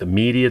associates, the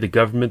media, the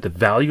government, the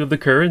value of the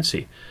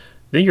currency,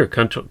 then your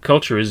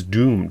culture is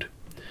doomed.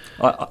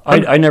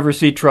 I never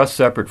see trust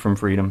separate from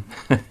freedom.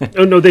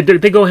 Oh, no, they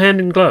go hand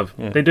in glove.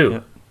 Yeah, they do.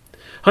 Yeah.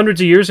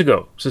 Hundreds of years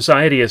ago,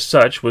 society as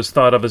such was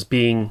thought of as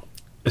being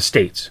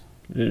estates.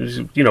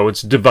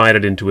 It's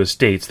divided into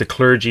estates, the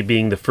clergy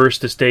being the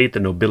first estate, the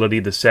nobility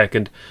the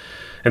second,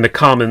 and the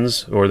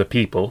commons, or the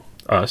people,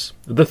 us,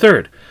 the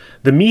third.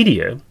 The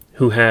media,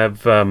 who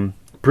have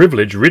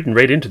privilege written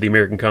right into the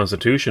American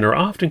Constitution, are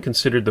often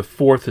considered the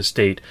fourth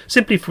estate,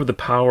 simply for the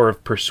power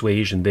of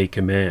persuasion they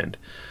command.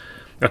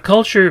 A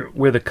culture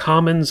where the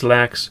commons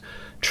lacks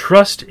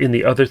trust in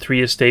the other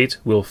three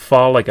estates will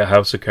fall like a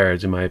house of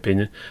cards, in my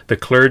opinion. The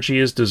clergy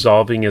is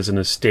dissolving as an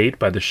estate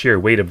by the sheer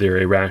weight of their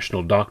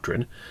irrational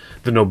doctrine.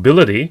 The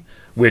nobility,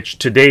 which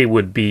today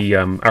would be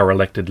our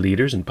elected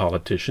leaders and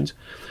politicians,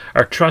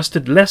 are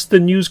trusted less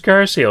than used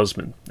car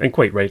salesmen, and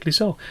quite rightly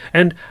so,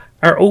 and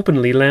are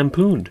openly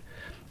lampooned.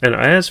 And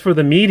as for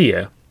the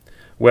media,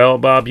 well,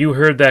 Bob, you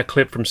heard that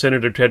clip from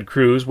Senator Ted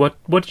Cruz. What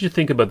did you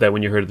think about that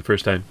when you heard it the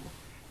first time?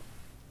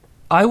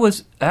 I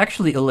was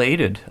actually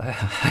elated. I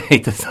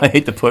hate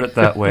to put it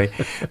that way.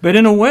 But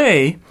in a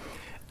way,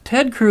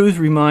 Ted Cruz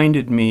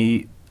reminded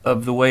me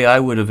of the way I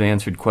would have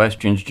answered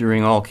questions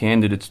during all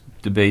candidates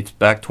debates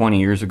back 20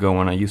 years ago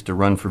when I used to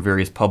run for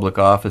various public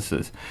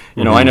offices.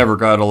 You know, I never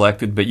got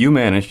elected, but you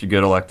managed to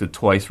get elected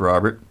twice,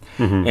 Robert.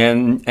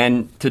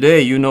 And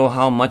today you know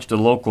how much the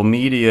local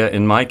media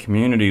in my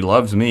community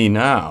loves me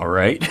now,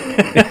 right?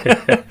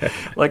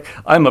 Like,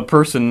 I'm a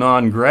person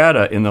non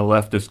grata in the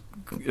leftist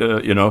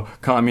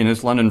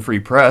communist London Free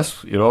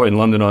Press, in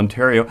London,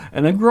 Ontario,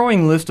 and a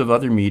growing list of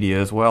other media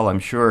as well, I'm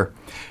sure.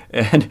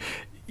 And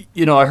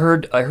I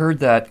heard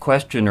that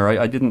question, or I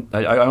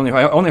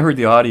only heard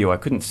the audio. I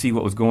couldn't see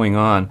what was going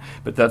on.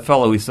 But that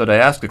fellow, he said, I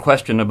asked a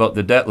question about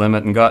the debt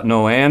limit and got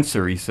no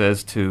answer, he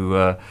says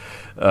to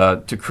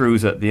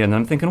Cruz at the end.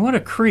 I'm thinking, what a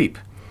creep.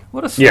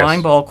 What a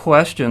slimeball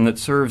question that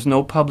serves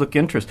no public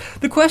interest.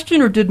 The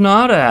questioner did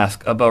not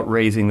ask about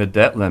raising the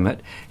debt limit.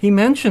 He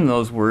mentioned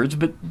those words,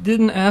 but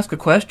didn't ask a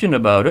question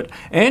about it,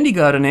 and he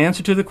got an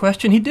answer to the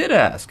question he did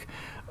ask.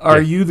 Are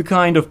you the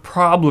kind of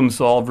problem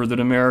solver that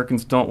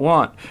Americans don't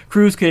want?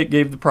 Cruz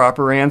gave the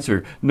proper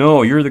answer.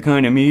 No, you're the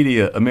kind of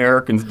media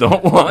Americans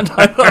don't want.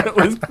 I thought it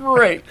was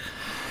great.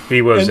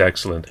 He was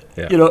excellent.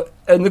 Yeah.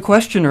 And the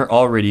questioner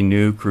already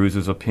knew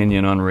Cruz's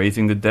opinion on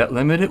raising the debt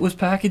limit. It was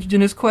packaged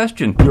in his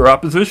question, your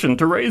opposition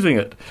to raising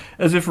it,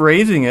 as if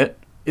raising it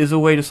is a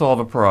way to solve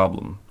a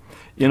problem.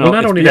 Well,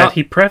 not only that,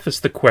 he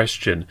prefaced the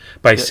question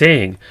by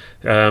saying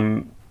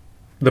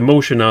the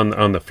motion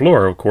on the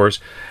floor, of course,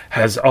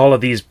 has all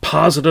of these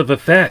positive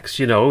effects.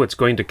 It's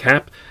going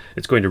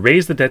to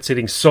raise the debt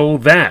ceiling so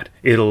that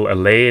it'll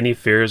allay any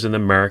fears in the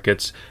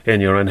markets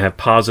and have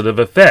positive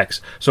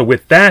effects. So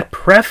with that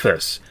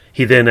preface,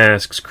 he then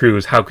asks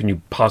Cruz, how can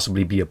you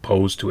possibly be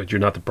opposed to it? You're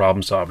not the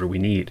problem solver we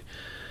need.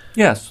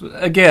 Yes.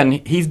 Again,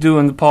 he's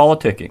doing the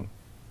politicking.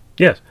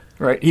 Yes.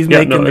 Right. He's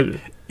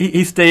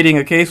he's stating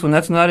a case when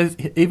that's not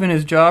even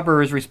his job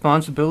or his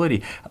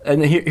responsibility.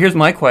 And here's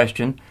my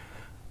question.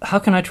 How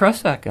can I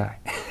trust that guy?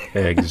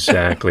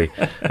 Exactly.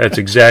 That's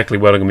exactly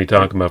what I'm going to be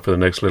talking about for the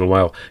next little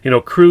while.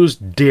 Cruz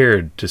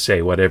dared to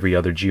say what every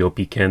other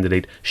GOP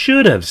candidate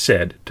should have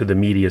said to the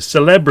media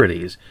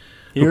celebrities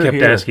who kept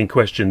asking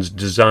questions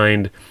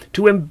designed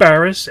to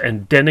embarrass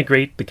and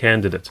denigrate the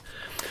candidates.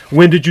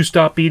 When did you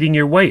stop beating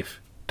your wife?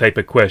 Type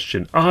of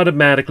question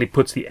automatically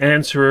puts the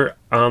answerer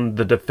on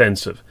the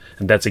defensive.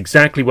 And that's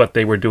exactly what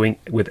they were doing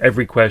with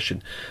every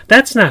question.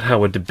 That's not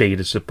how a debate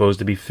is supposed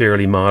to be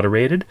fairly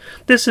moderated.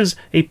 This is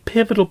a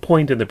pivotal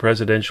point in the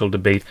presidential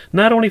debate,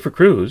 not only for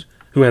Cruz,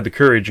 who had the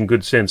courage and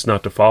good sense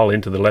not to fall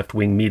into the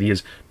left-wing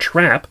media's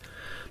trap,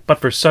 but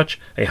for such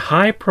a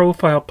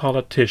high-profile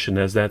politician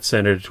as that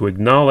senator to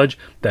acknowledge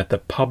that the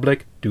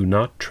public do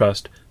not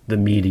trust the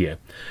media.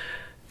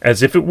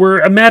 As if it were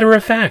a matter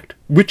of fact,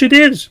 which it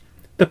is.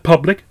 The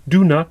public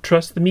do not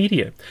trust the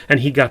media.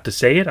 And he got to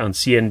say it on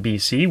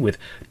CNBC with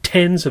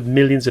tens of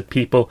millions of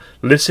people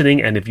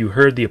listening. And if you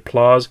heard the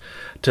applause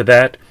to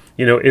that,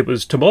 it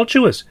was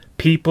tumultuous.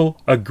 People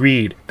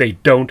agreed. They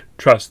don't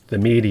trust the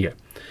media.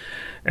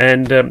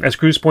 And as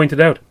Cruz pointed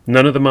out,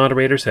 none of the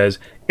moderators has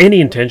any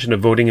intention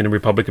of voting in a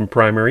Republican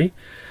primary.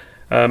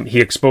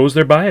 He exposed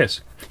their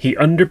bias. He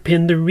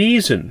underpinned the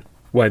reason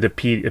why the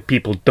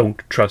people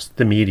don't trust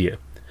the media.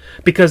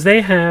 Because they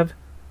have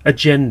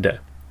agenda.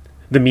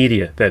 The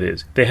media, that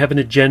is. They have an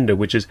agenda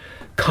which is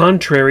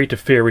contrary to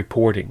fair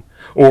reporting,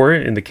 or,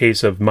 in the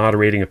case of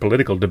moderating a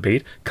political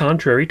debate,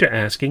 contrary to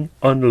asking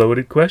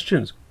unloaded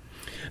questions.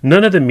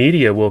 None of the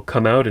media will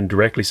come out and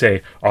directly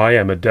say, I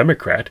am a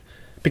Democrat,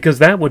 because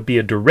that would be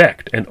a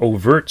direct and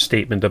overt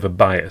statement of a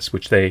bias,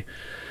 which they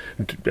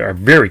are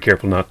very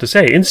careful not to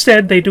say.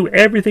 Instead, they do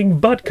everything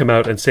but come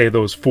out and say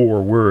those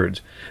 4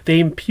 words.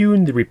 They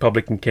impugn the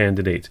Republican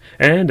candidates,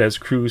 and, as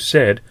Cruz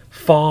said,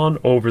 fawn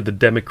over the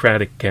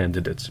Democratic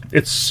candidates.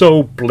 It's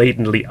so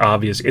blatantly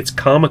obvious. It's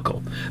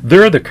comical.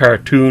 They're the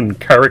cartoon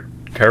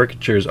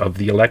caricatures of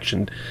the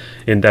election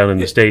down in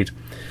the States.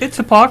 It's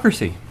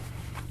hypocrisy.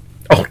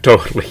 Oh,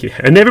 totally.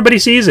 And everybody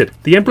sees it.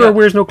 The emperor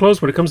wears no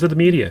clothes when it comes to the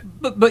media.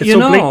 But it's so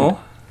blatant.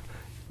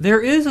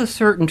 There is a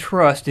certain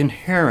trust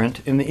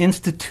inherent in the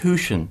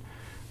institution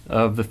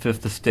of the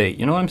Fifth Estate.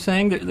 You know what I'm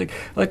saying?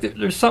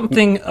 There's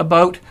something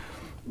about,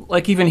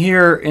 like even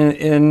here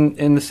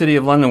in the city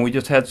of London, we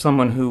just had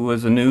someone who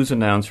was a news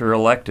announcer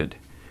elected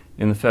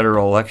in the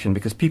federal election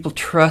because people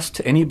trust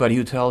anybody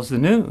who tells the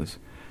news.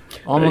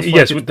 Almost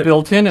like it's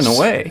built in a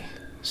way.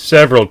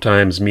 Several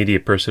times media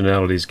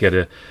personalities get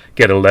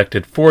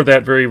elected for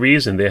that very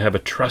reason. They have a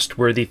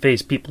trustworthy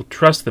face. People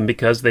trust them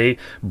because they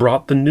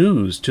brought the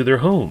news to their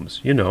homes,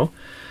 But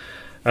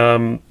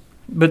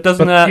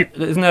isn't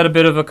that a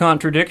bit of a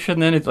contradiction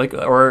then? It's like,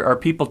 or are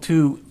people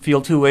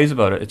feel two ways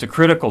about it? It's a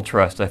critical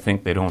trust I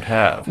think they don't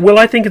have. Well,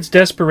 I think it's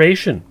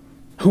desperation.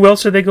 Who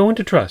else are they going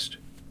to trust?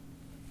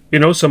 You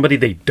know, somebody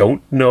they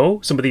don't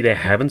know, somebody they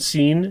haven't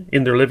seen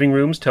in their living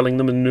rooms telling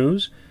them the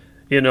news,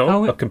 you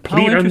know, a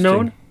complete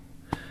unknown.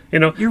 You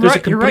know, you're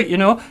right, you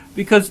know,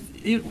 because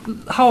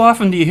how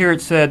often do you hear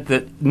it said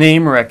that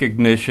name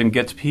recognition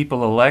gets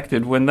people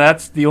elected when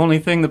that's the only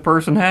thing the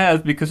person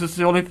has because it's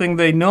the only thing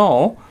they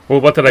know? Well,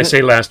 what did I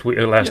say last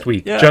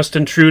week? Yeah.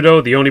 Justin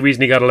Trudeau, the only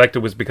reason he got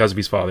elected was because of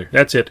his father.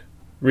 That's it.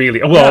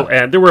 Really. Well,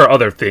 and there were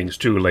other things,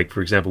 too. Like,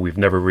 for example, we've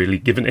never really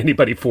given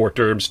anybody 4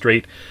 terms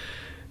straight.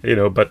 You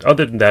know, but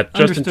other than that,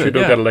 Justin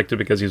Trudeau got elected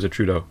because he's a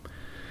Trudeau.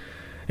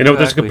 You know,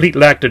 there's a complete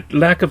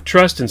lack of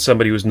trust in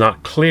somebody who's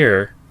not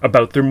clear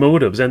about their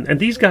motives. And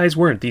these guys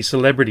weren't. These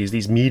celebrities,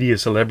 these media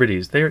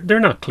celebrities, they're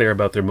not clear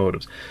about their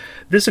motives.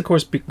 This, of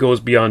course, goes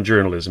beyond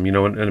journalism, you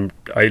know, and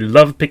I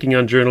love picking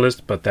on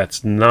journalists, but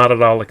that's not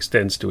at all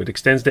extends to it. It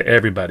extends to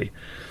everybody.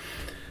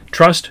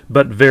 Trust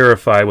but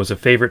verify was a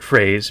favorite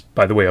phrase,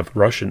 by the way, of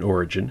Russian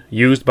origin,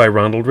 used by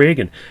Ronald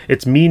Reagan.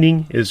 Its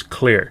meaning is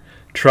clear.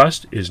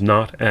 Trust is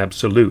not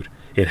absolute.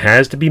 It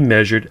has to be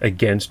measured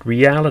against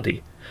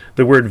reality.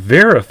 The word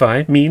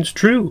verify means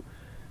true,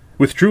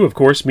 with true, of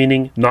course,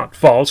 meaning not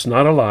false,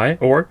 not a lie,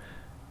 or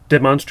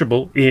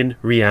demonstrable in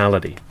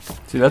reality.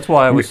 See, that's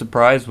why I was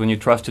surprised when you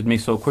trusted me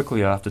so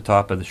quickly off the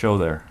top of the show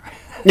there.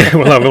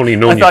 Well, I've only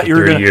known you for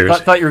 30 years. I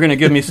thought you were going to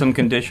give me some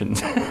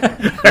conditions.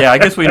 Yeah, I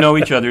guess we know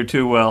each other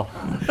too well.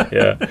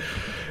 Yeah.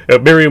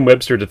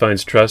 Merriam-Webster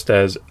defines trust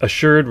as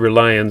assured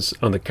reliance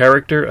on the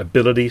character,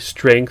 ability,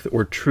 strength,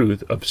 or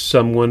truth of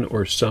someone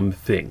or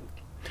something.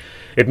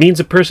 It means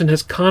a person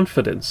has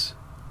confidence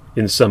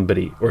in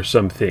somebody or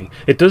something.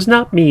 It does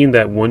not mean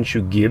that once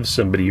you give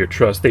somebody your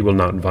trust, they will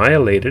not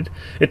violate it.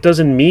 It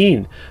doesn't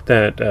mean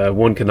that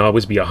one can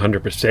always be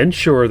 100%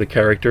 sure of the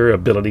character,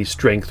 ability,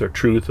 strength, or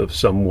truth of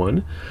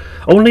someone.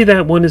 Only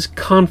that one is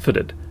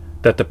confident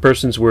that the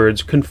person's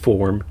words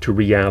conform to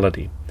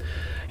reality.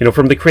 You know,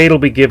 from the cradle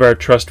we give our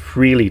trust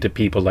freely to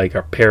people like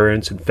our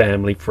parents and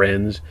family,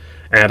 friends,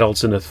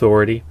 adults in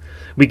authority.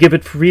 We give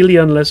it freely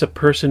unless a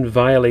person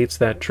violates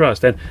that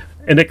trust. And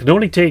it can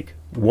only take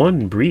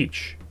one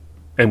breach,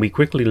 and we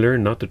quickly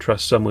learn not to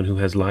trust someone who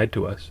has lied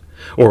to us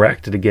or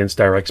acted against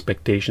our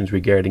expectations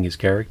regarding his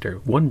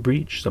character. One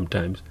breach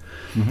sometimes.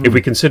 Mm-hmm. If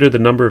we consider the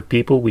number of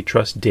people we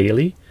trust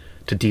daily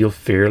to deal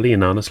fairly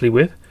and honestly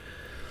with,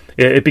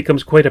 it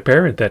becomes quite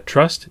apparent that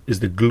trust is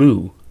the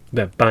glue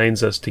that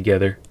binds us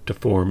together to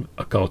form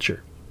a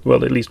culture.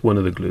 Well, at least one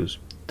of the glues.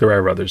 There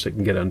are others that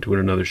can get onto in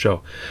another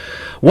show.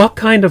 What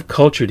kind of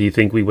culture do you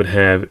think we would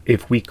have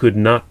if we could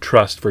not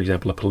trust, for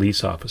example, a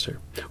police officer,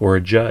 or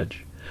a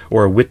judge,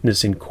 or a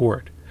witness in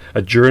court,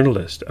 a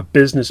journalist, a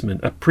businessman,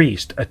 a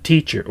priest, a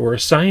teacher, or a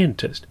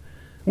scientist?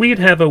 We'd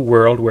have a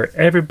world where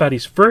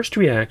everybody's first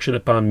reaction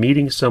upon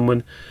meeting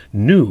someone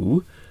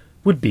new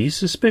would be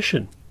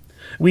suspicion.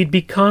 We'd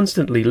be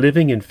constantly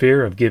living in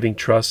fear of giving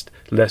trust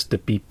lest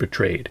it be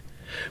betrayed.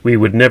 We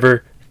would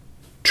never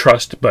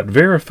trust but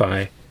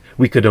verify.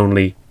 We could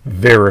only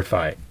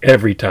verify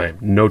every time.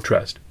 No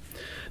trust.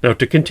 Now,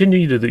 to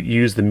continue to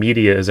use the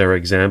media as our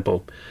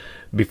example,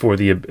 before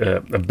the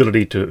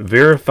ability to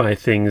verify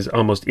things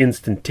almost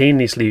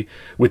instantaneously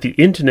with the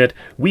internet,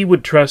 we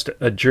would trust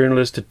a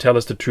journalist to tell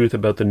us the truth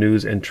about the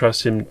news and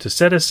trust him to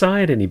set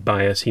aside any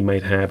bias he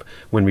might have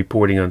when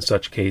reporting on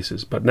such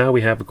cases. But now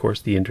we have, of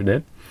course, the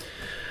internet,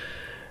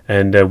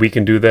 and we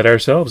can do that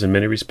ourselves in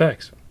many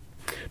respects.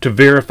 To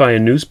verify a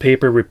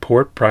newspaper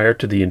report prior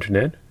to the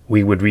internet,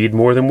 we would read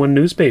more than one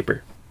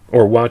newspaper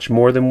or watch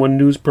more than one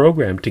news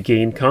program to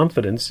gain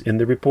confidence in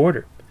the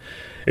reporter.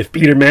 If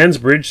Peter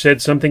Mansbridge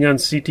said something on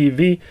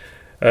CTV,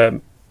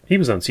 he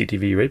was on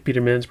CTV, right,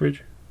 Peter Mansbridge?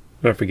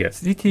 I forget.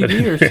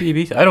 CTV or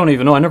CBC? I don't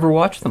even know. I never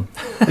watched them.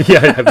 Yeah,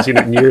 I haven't seen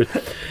it in years.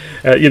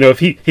 You know, if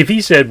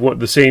he said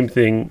the same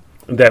thing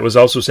that was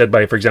also said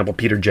by, for example,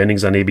 Peter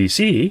Jennings on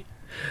ABC,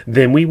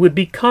 then we would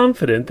be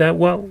confident that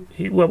what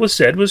was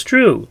said was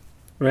true,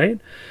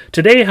 right?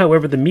 Today,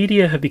 however, the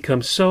media have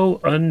become so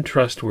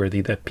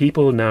untrustworthy that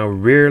people now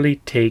rarely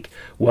take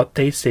what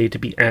they say to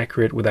be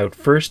accurate without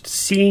first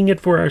seeing it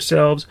for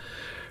ourselves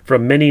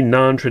from many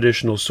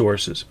non-traditional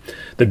sources.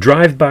 The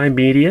drive-by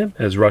media,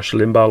 as Rush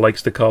Limbaugh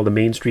likes to call the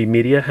mainstream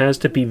media, has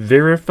to be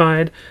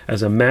verified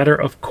as a matter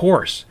of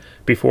course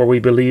before we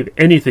believe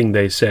anything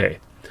they say.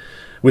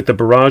 With the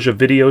barrage of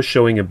videos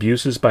showing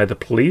abuses by the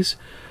police,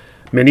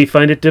 many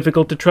find it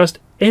difficult to trust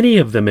any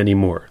of them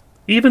anymore,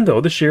 even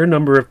though the sheer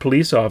number of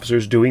police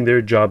officers doing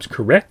their jobs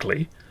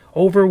correctly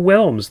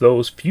overwhelms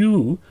those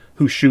few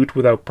who shoot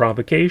without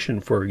provocation,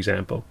 for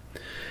example.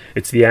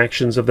 It's the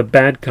actions of the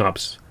bad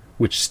cops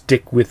which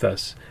stick with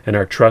us, and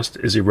our trust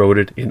is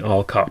eroded in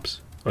all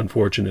cops,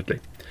 unfortunately.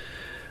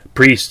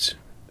 Priests,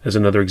 as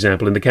another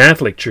example, in the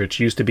Catholic Church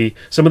used to be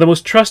some of the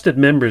most trusted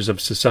members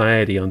of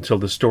society until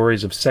the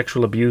stories of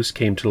sexual abuse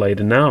came to light,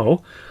 and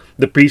now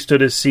the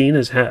priesthood is seen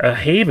as a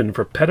haven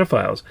for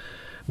pedophiles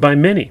by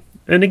many.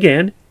 And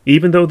again,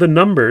 even though the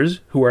numbers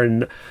who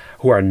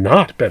are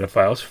not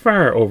pedophiles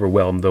far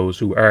overwhelm those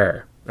who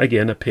are.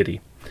 Again, a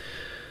pity.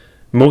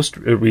 Most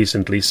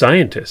recently,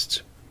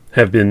 scientists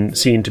have been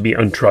seen to be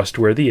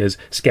untrustworthy as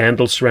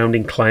scandals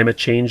surrounding climate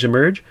change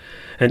emerge.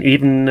 And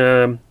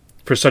even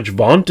for such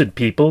vaunted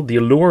people, the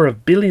allure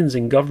of billions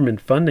in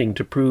government funding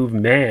to prove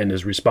man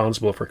is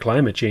responsible for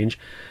climate change,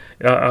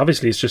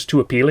 obviously it's just too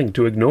appealing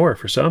to ignore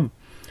for some.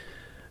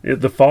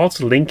 The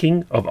false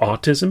linking of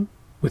autism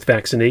with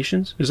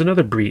vaccinations is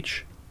another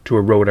breach to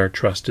erode our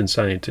trust in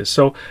scientists.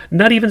 So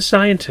not even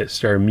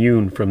scientists are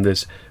immune from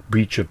this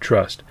breach of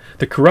trust.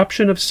 The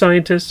corruption of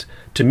scientists,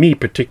 to me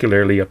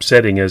particularly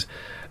upsetting, as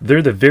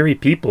they're the very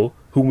people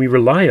whom we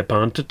rely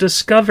upon to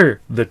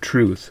discover the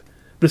truth,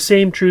 the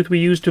same truth we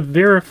use to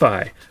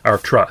verify our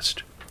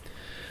trust.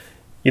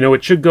 You know,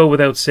 it should go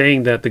without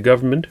saying that the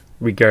government,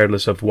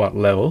 regardless of what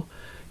level,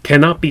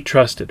 cannot be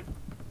trusted.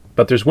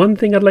 But there's one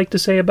thing I'd like to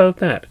say about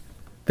that.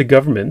 The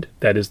government,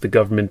 that is the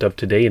government of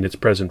today in its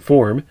present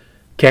form,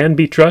 can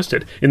be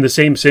trusted. In the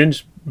same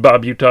sense,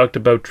 Bob, you talked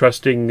about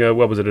trusting,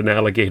 an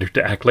alligator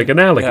to act like an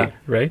alligator,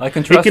 right? I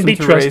can trust them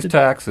to raise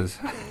taxes.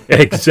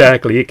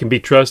 Exactly. It can be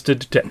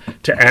trusted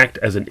to act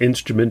as an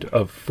instrument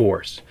of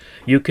force.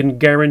 You can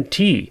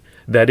guarantee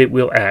that it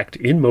will act,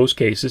 in most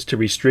cases, to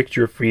restrict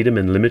your freedom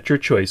and limit your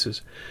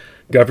choices.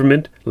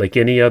 Government, like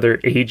any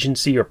other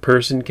agency or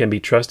person, can be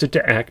trusted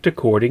to act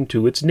according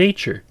to its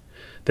nature.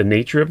 The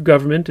nature of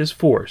government is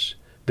force.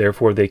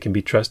 Therefore, they can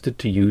be trusted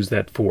to use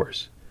that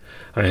force.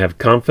 I have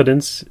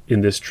confidence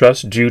in this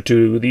trust due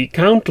to the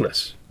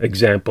countless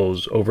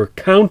examples over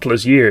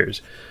countless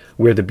years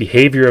where the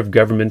behavior of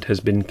government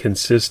has been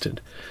consistent.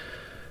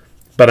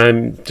 But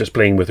I'm just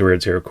playing with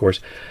words here, of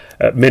course.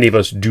 Many of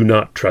us do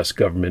not trust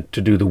government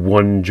to do the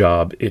one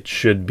job it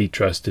should be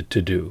trusted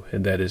to do,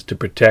 and that is to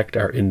protect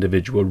our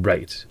individual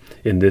rights.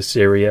 In this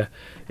area,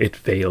 it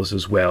fails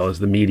as well as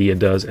the media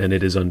does, and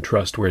it is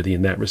untrustworthy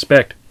in that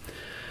respect.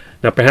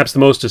 Now, perhaps the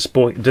most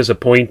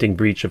disappointing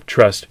breach of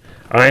trust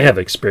I have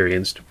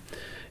experienced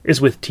is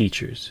with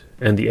teachers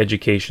and the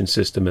education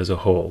system as a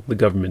whole, the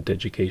government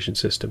education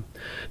system.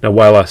 Now,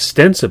 while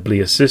ostensibly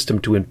a system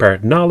to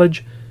impart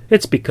knowledge,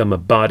 it's become a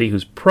body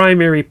whose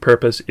primary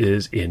purpose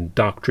is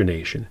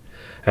indoctrination.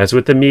 As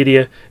with the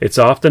media, it's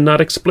often not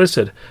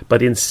explicit,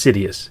 but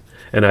insidious.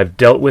 And I've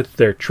dealt with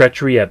their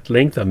treachery at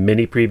length on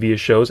many previous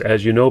shows,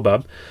 as you know,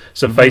 Bob.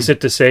 Suffice it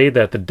to say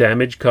that the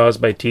damage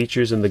caused by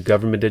teachers in the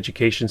government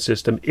education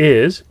system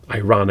is,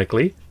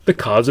 ironically, the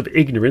cause of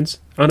ignorance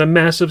on a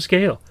massive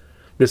scale.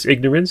 This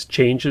ignorance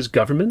changes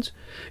governments.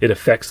 It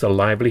affects the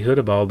livelihood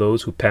of all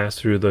those who pass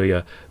through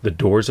the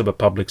doors of a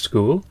public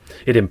school.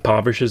 It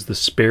impoverishes the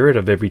spirit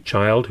of every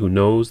child who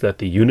knows that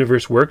the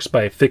universe works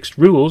by fixed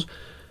rules,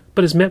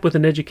 but is met with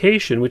an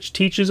education which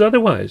teaches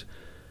otherwise.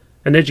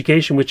 An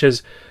education which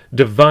has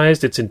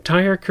devised its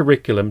entire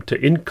curriculum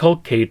to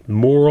inculcate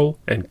moral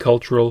and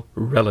cultural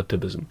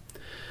relativism.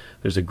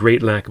 There's a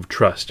great lack of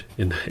trust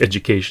in the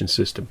education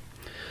system.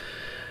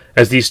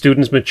 As these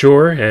students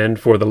mature, and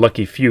for the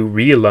lucky few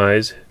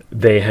realize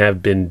they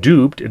have been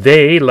duped,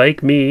 they,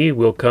 like me,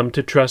 will come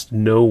to trust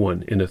no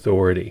one in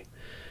authority.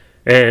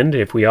 And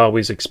if we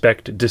always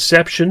expect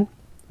deception,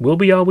 will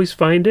we always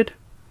find it?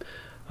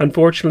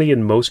 Unfortunately,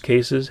 in most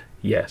cases,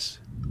 yes.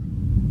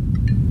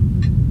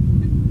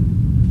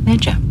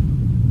 Major,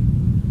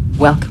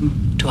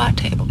 welcome to our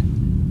table.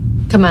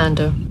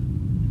 Commander.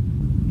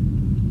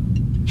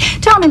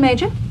 Tell me,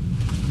 Major,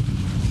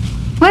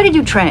 where did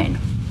you train?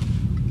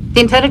 The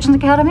Intelligence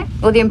Academy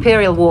or the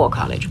Imperial War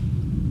College?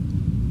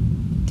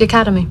 The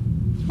Academy.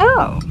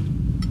 Oh,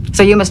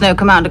 so you must know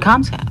Commander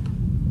Consab.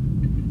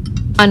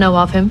 I know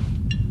of him.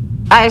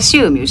 I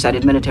assume you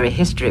studied military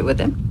history with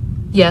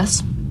him?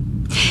 Yes.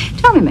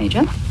 Tell me,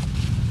 Major,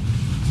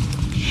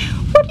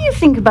 what do you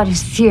think about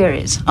his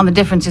theories on the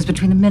differences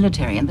between the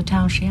military and the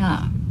Tal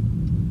Shiar?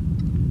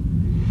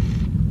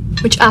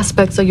 Which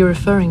aspects are you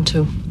referring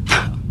to?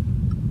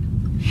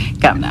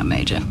 Come now,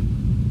 Major.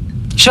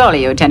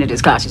 Surely you attended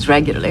his classes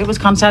regularly. It was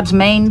Consab's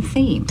main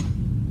theme.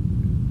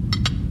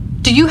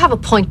 Do you have a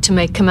point to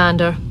make,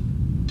 Commander?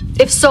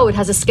 If so, it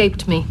has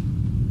escaped me.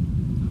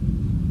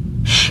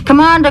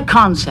 Commander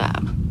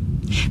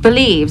Consab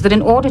believes that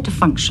in order to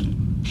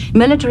function,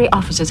 military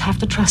officers have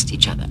to trust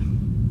each other.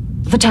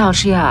 The Tal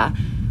Shiar,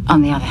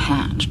 on the other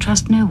hand,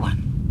 trust no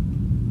one.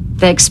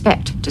 They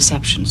expect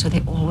deception, so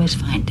they always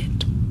find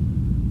it.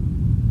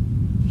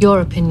 Your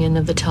opinion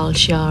of the Tal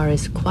Shiar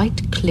is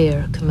quite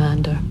clear,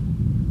 Commander.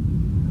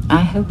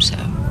 I hope so.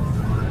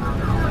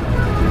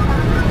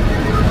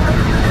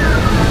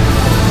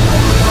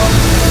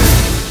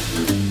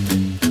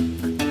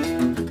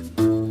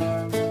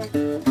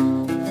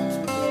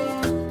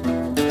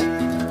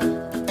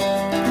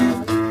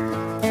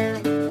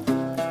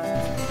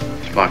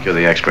 Spock, you're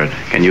the expert.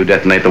 Can you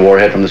detonate the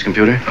warhead from this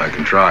computer? I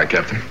can try,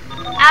 Captain.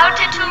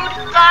 Altitude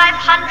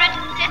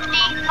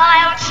 550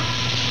 miles.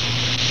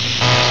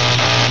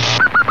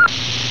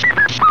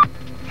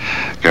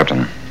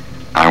 Captain,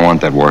 I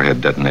want that warhead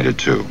detonated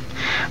too.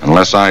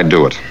 Unless I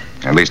do it,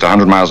 at least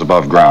 100 miles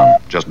above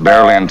ground, just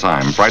barely in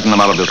time, frighten them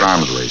out of this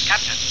arms race.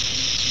 Captain,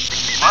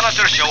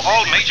 monitors show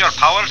all major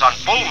powers on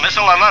full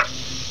missile alert.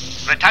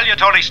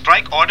 Retaliatory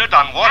strike ordered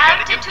on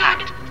warhead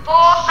impact. Altitude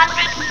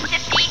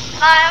 450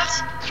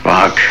 miles.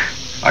 Spock.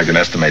 I can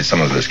estimate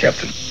some of this,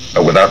 Captain,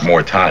 but without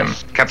more time.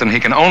 Captain, he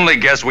can only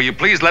guess. Will you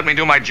please let me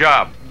do my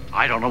job?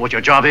 I don't know what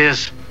your job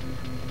is.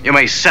 You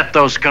may set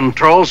those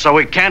controls so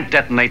we can't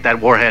detonate that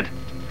warhead.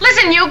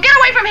 Listen, you, get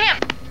away from him!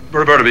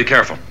 Roberta, be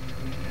careful.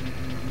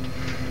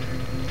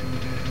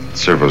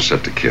 Servo's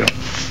set to kill.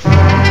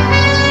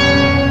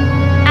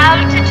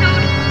 Altitude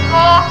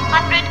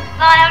 400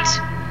 miles.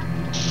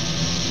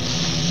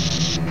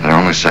 They're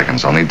only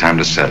seconds. I'll need time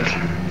to set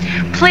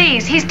it.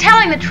 Please, he's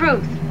telling the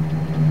truth.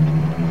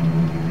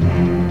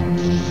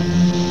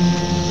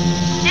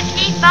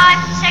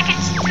 55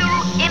 seconds to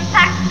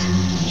impact.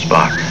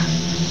 Spock,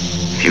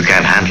 if you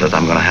can't handle it,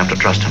 I'm going to have to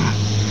trust him.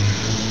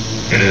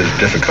 It is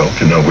difficult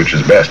to know which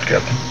is best,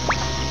 Captain.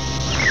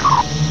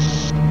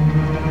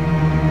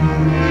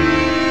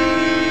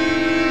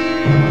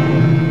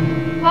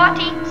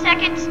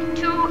 Seconds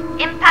to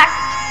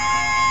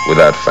impact.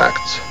 Without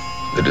facts,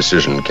 the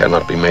decision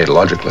cannot be made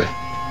logically.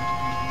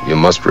 You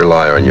must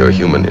rely on your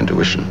human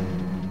intuition.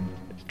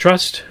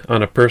 Trust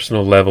on a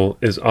personal level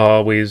is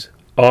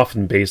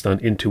often based on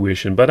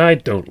intuition, but I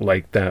don't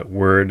like that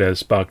word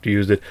as Spock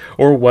used it,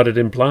 or what it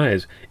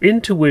implies.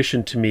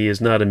 Intuition to me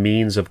is not a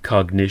means of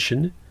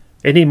cognition,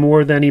 any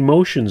more than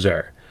emotions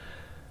are.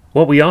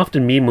 What we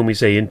often mean when we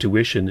say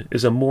intuition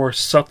is a more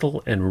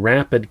subtle and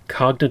rapid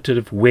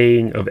cognitive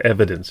weighing of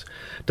evidence.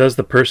 Does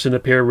the person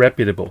appear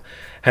reputable?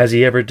 Has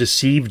he ever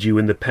deceived you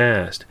in the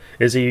past?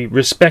 Is he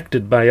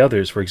respected by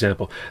others, for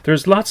example?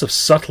 There's lots of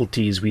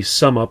subtleties we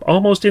sum up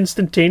almost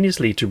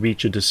instantaneously to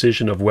reach a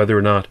decision of whether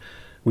or not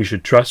we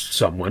should trust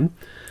someone.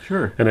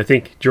 Sure. And I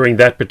think during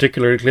that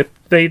particular clip,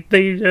 they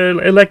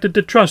elected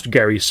to trust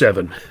Gary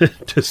Seven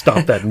to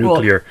stop that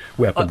nuclear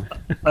weapon.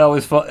 I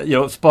always thought,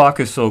 Spock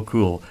is so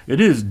cool.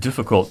 It is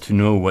difficult to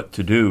know what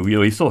to do.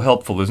 He's so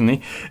helpful, isn't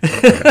he?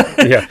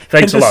 Yeah,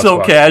 thanks a lot, It's so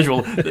Spock.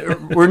 casual.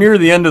 We're near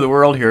the end of the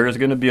world here. There's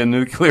going to be a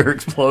nuclear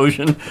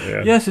explosion.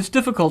 Yeah. Yes, it's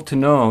difficult to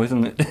know,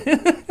 isn't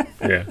it?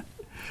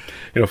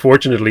 Yeah.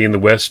 Fortunately, in the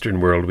Western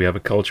world, we have a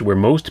culture where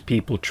most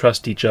people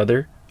trust each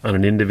other on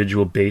an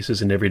individual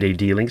basis in everyday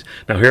dealings.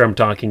 Now here I'm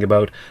talking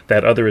about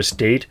that other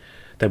estate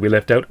that we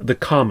left out, the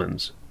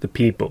commons, the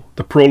people,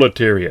 the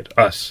proletariat,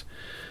 us.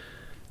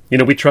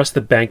 We trust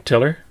the bank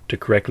teller to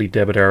correctly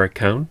debit our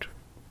account,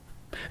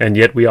 and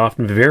yet we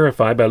often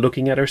verify by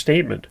looking at our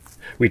statement.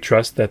 We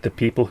trust that the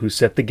people who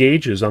set the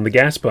gauges on the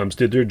gas pumps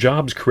did their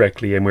jobs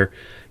correctly, and we're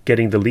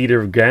getting the liter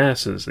of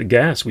gas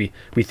we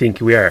think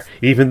we are,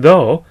 even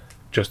though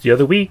just the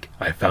other week,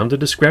 I found a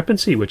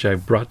discrepancy which I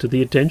brought to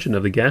the attention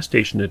of the gas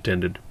station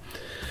attendant.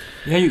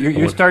 Yeah,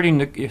 you're starting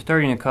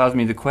to cause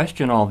me to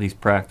question all these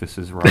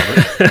practices, Robert.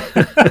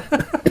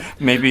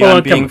 Maybe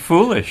I'm being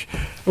foolish.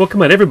 Well,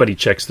 come on, everybody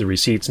checks the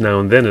receipts now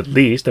and then at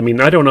least. I mean,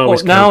 I don't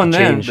always now and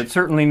then, change. but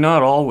certainly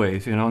not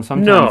always.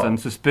 Sometimes I'm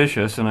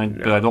suspicious,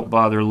 but I don't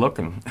bother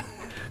looking.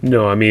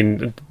 No, I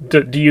mean,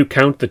 do you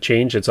count the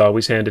change that's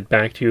always handed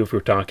back to you if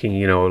we're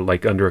talking,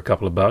 like under a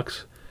couple of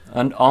bucks?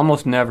 And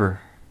almost never.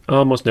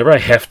 Almost never. I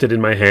heft it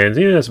in my hands.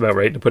 Yeah, that's about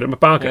right. To put it in my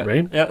pocket,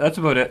 right? Yeah, that's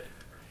about it.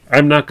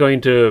 I'm not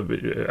going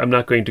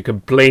to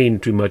complain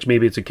too much.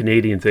 Maybe it's a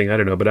Canadian thing. I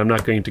don't know, but I'm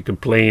not going to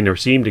complain or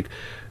seem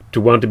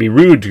to want to be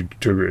rude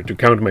to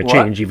count my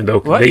change, even though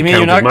they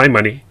counted my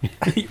money.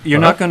 You're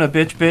not going to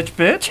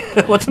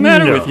bitch? What's the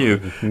matter with you?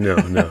 No.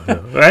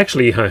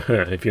 Actually,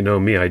 if you know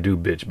me, I do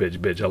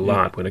bitch a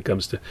lot when it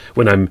comes to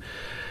when I'm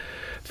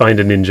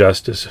finding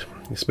injustice,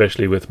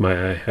 especially with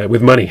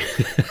money.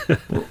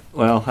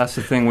 Well, that's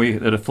the thing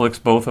that afflicts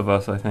both of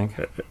us, I think.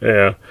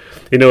 Yeah.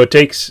 It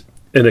takes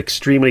an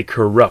extremely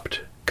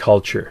corrupt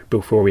culture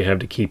before we have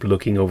to keep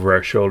looking over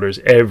our shoulders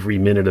every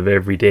minute of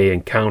every day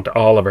and count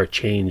all of our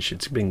change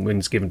when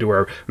it's given to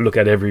our look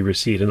at every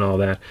receipt and all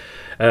that.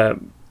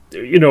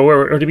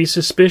 Or to be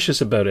suspicious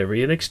about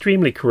an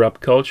extremely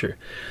corrupt culture.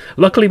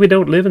 Luckily, we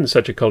don't live in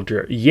such a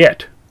culture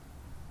yet.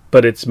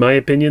 But it's my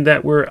opinion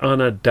that we're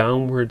on a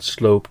downward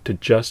slope to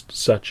just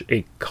such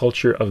a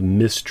culture of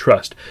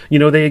mistrust.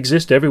 They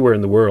exist everywhere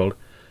in the world,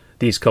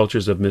 these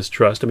cultures of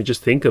mistrust. I mean,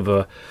 just think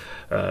of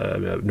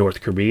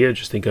North Korea,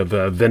 just think of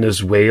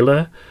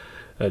Venezuela,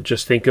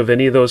 just think of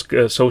any of those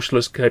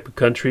socialist type of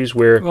countries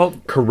where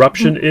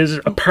corruption is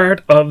a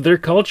part of their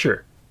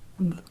culture.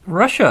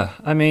 Russia,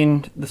 I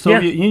mean, the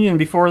Soviet Union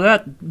before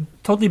that,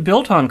 totally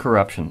built on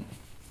corruption.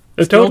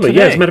 Totally,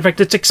 yeah. As a matter of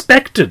fact, it's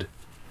expected.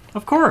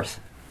 Of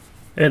course.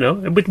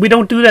 But we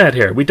don't do that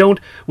here. We don't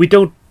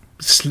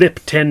slip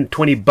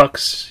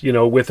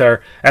 $10-20, with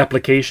our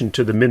application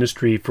to the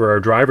ministry for our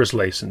driver's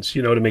license,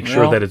 to make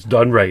sure that it's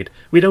done right.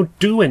 We don't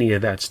do any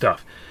of that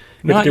stuff.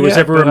 If there was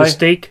ever a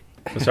mistake,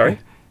 sorry.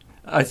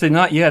 I say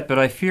not yet, but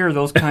I fear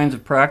those kinds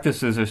of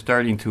practices are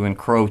starting to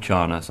encroach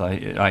on us.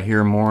 I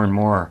hear more and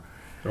more.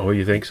 Oh,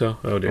 you think so?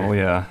 Oh dear. Oh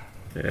yeah.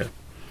 Yeah.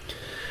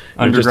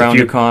 Underground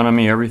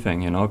economy,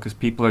 everything, because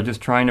people are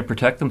just trying to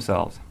protect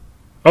themselves.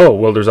 Oh,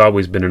 well, there's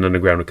always been an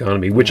underground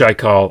economy, which I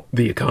call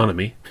the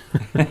economy.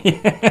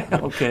 Yeah,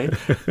 okay.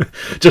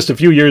 Just a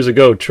few years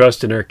ago,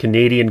 trust in our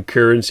Canadian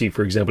currency,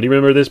 for example. Do you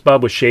remember this,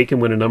 Bob, was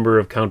shaken when a number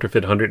of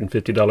counterfeit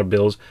 $150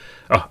 bills,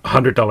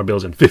 $100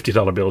 bills and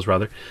 $50 bills,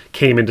 rather,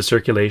 came into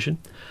circulation?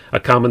 A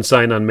common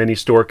sign on many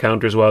store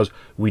counters was,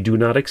 "We do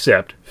not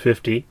accept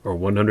 $50 or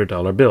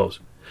 $100 bills."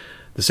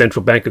 The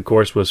central bank, of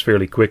course, was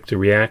fairly quick to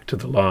react to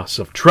the loss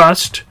of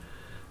trust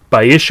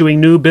by issuing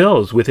new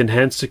bills with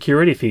enhanced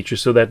security features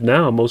so that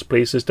now most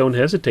places don't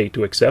hesitate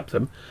to accept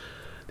them.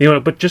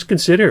 But just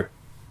consider,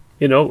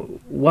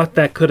 what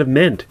that could have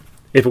meant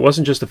if it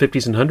wasn't just the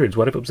 50s and 100s.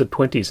 What if it was the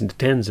 20s and the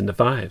 10s and the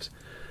 5s?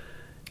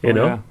 It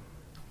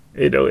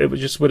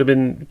would have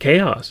been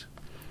chaos.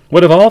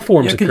 What if all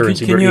forms of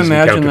currency were easily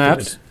counterfeited? Can you imagine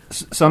that?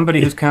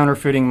 Somebody who's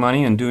counterfeiting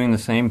money and doing the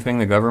same thing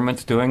the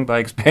government's doing by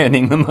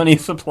expanding the money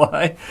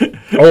supply.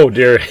 Oh,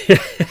 dear.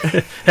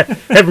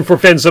 Heaven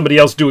forfend somebody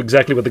else do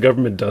exactly what the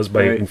government does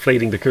by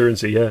inflating the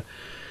currency,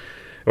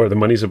 or the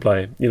money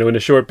supply. In a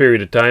short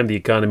period of time, the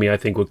economy, I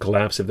think, would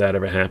collapse if that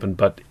ever happened.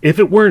 But if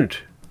it weren't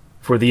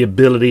for the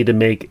ability to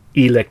make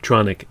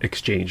electronic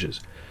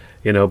exchanges,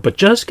 but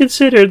just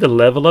consider the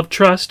level of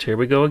trust, here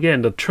we go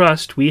again, the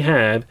trust we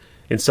have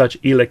in such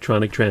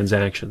electronic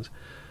transactions.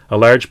 A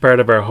large part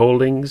of our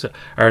holdings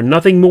are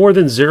nothing more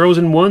than zeros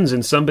and ones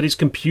in somebody's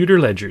computer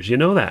ledgers. You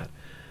know that.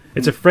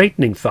 It's a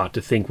frightening thought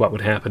to think what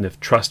would happen if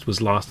trust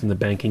was lost in the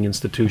banking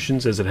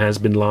institutions as it has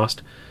been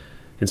lost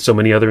in so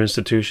many other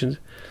institutions.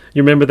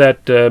 You remember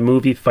that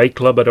movie Fight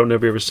Club? I don't know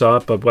if you ever saw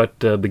it, but what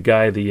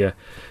the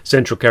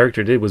central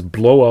character did was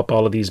blow up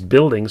all of these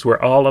buildings where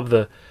all of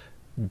the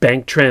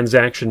bank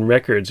transaction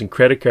records and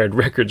credit card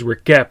records were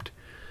kept.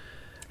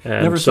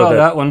 Never saw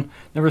that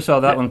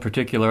one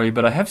particularly,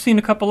 but I have seen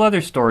a couple other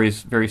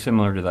stories very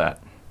similar to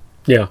that.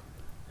 Yeah.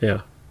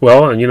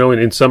 Well, and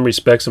in some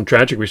respects, some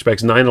tragic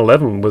respects,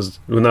 9/11 was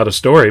not a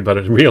story, but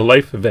a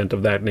real-life event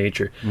of that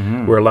nature,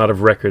 where a lot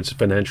of records,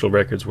 financial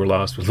records, were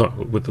lost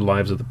with the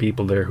lives of the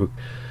people there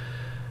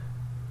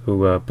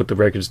who put the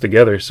records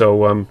together.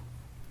 So,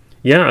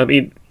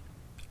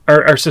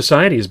 our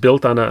society is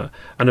built on a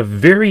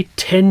very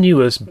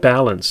tenuous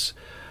balance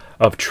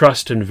of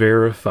trust and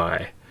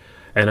verify.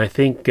 And I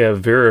think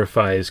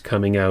Verify is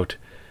coming out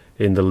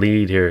in the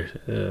lead here.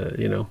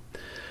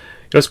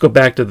 Let's go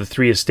back to the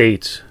three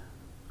estates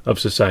of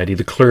society.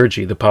 The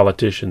clergy, the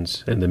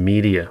politicians, and the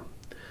media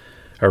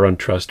are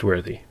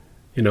untrustworthy.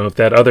 If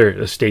that other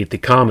estate, the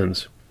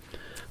commons,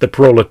 the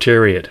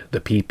proletariat, the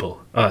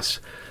people,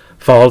 us,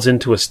 falls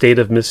into a state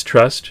of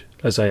mistrust,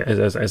 as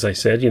I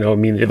said,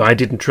 if I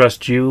didn't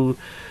trust you,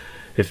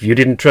 if you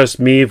didn't trust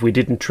me, if we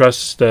didn't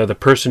trust the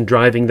person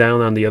driving down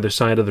on the other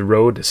side of the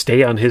road to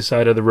stay on his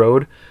side of the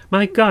road,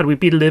 my God, we'd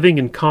be living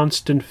in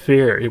constant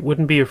fear. It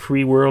wouldn't be a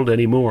free world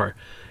anymore.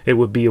 It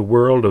would be a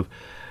world of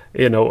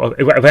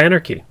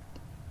anarchy,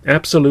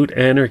 absolute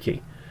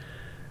anarchy.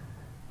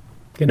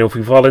 If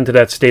we fall into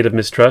that state of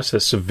mistrust,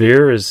 as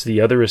severe as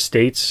the other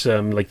estates,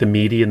 like the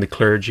media and the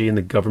clergy and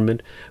the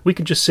government, we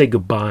could just say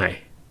goodbye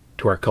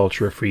to our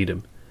culture of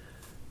freedom.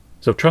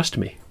 So trust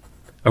me.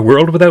 A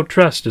world without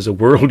trust is a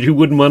world you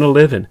wouldn't want to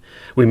live in.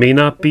 We may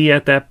not be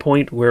at that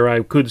point where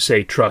I could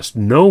say trust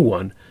no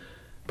one,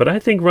 but I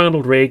think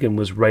Ronald Reagan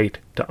was right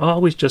to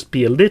always just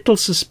be a little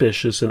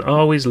suspicious and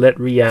always let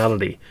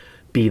reality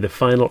be the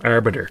final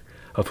arbiter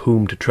of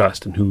whom to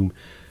trust and whom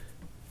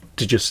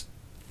to just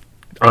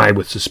eye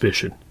with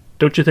suspicion.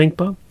 Don't you think,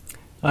 Bob?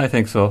 I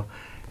think so.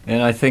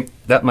 And I think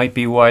that might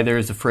be why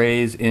there's a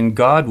phrase, "In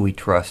God we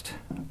trust,"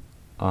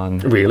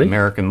 on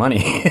American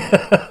money.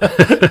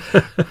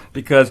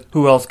 Because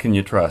who else can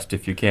you trust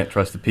if you can't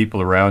trust the people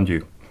around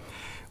you?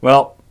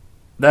 Well,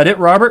 that it,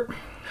 Robert?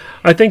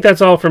 I think that's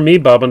all from me,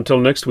 Bob, until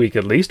next week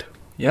at least.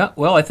 Yeah,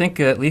 well, I think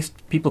at least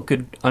people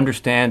could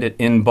understand it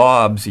in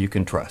Bobs you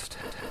can trust.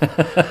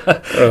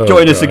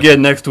 Join us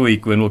again next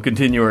week when we'll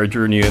continue our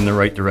journey in the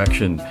right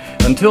direction.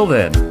 Until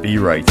then, be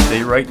right,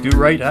 stay right, do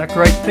right, act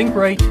right, think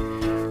right,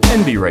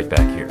 and be right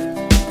back here.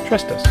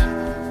 Trust us.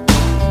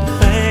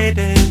 Fade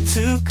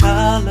into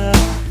color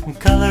and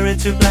color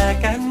into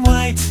black and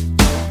white.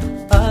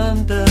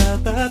 Under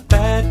the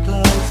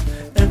bedclothes,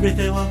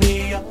 everything will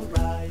be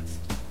alright.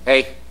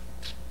 Hey.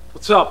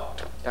 What's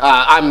up?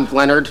 I'm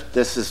Leonard.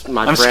 This is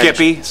my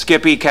friend.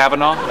 Skippy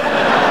Kavanaugh.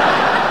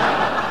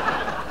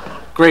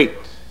 Great.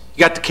 You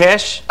got the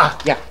cash?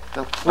 Yeah.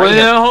 Well,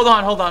 no, hold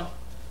on.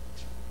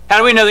 How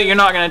do we know that you're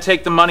not going to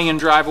take the money and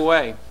drive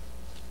away?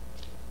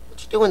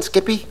 What you doing,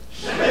 Skippy?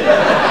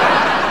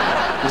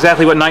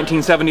 Exactly what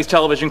 1970s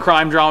television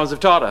crime dramas have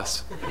taught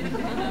us.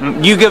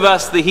 You give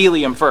us the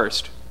helium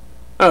first.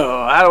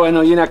 Oh, how do I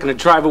know you're not going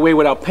to drive away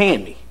without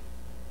paying me?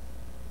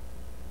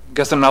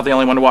 Guess I'm not the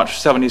only one to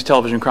watch 70s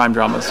television crime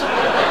dramas.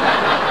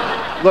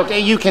 Look,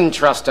 you can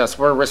trust us.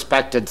 We're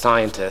respected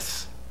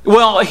scientists.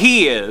 Well,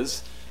 he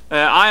is.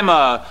 I'm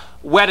a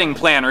wedding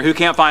planner who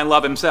can't find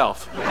love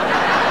himself.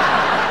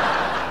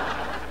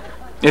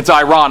 It's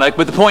ironic,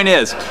 but the point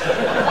is,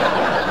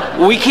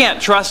 we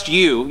can't trust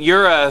you.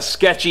 You're a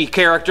sketchy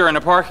character in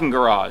a parking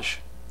garage.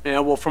 Yeah,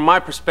 well, from my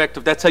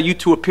perspective, that's how you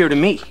two appear to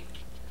me.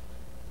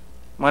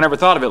 I never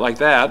thought of it like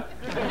that.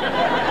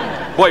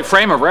 Boy,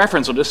 frame of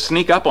reference will just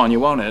sneak up on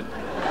you, won't it?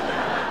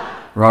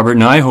 Robert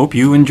and I hope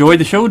you enjoyed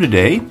the show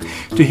today.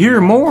 To hear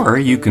more,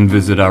 you can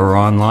visit our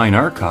online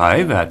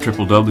archive at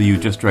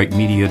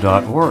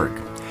www.justrightmedia.org.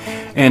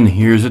 And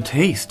here's a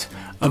taste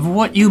of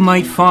what you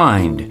might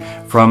find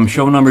from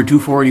show number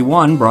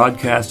 241,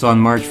 broadcast on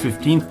March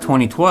 15th,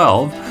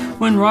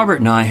 2012, when Robert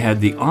and I had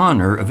the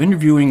honor of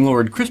interviewing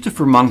Lord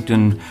Christopher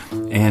Monckton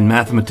and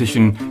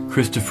mathematician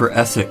Christopher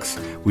Essex.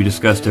 We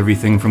discussed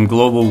everything from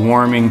global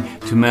warming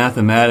to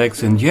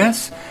mathematics and,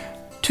 yes,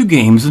 to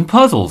games and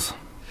puzzles.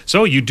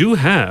 So you do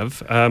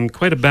have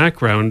quite a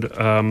background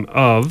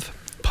of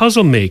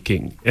puzzle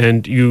making,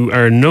 and you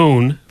are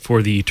known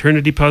for the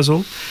Eternity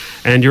puzzle,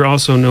 and you're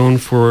also known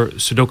for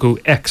Sudoku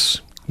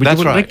X. Would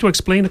you like to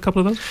explain a couple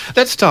of those?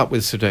 Let's start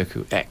with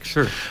Sudoku X.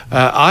 Sure.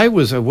 I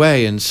was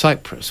away in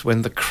Cyprus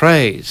when the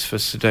craze for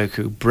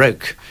Sudoku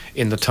broke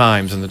in the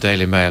Times and the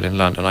Daily Mail in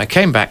London. I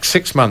came back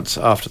 6 months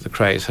after the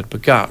craze had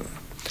begun.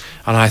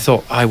 And I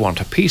thought, I want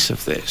a piece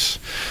of this.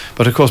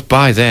 But of course,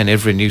 by then,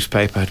 every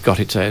newspaper had got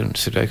its own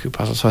Sudoku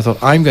puzzle. So I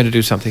thought, I'm going to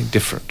do something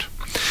different.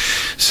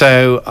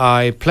 So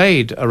I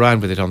played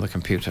around with it on the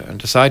computer and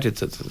decided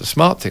that the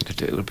smart thing to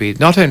do would be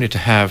not only to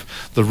have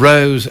the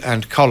rows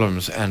and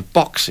columns and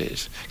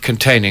boxes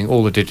containing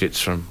all the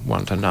digits from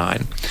 1 to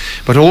 9,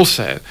 but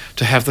also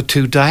to have the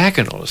 2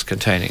 diagonals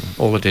containing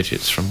all the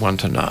digits from 1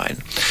 to 9.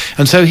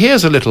 And so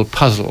here's a little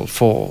puzzle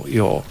for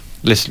your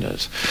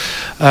listeners.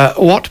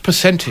 What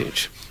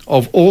percentage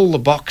of all the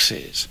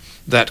boxes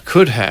that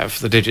could have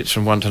the digits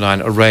from 1 to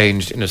 9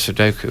 arranged in a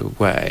Sudoku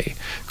way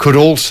could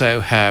also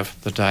have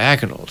the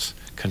diagonals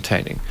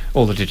containing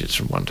all the digits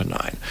from 1 to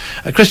 9.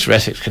 Christopher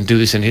Essex can do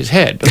this in his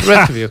head, but the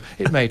rest of you,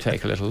 it may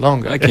take a little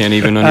longer. I can't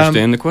even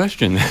understand the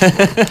question.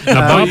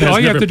 Now, Bob, all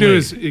you have to do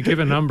is give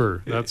a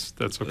number. That's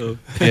okay.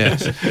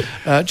 Yes,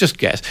 just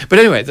guess. But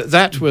anyway,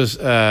 that was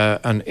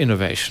an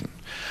innovation.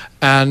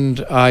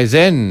 And I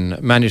then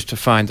managed to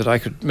find that I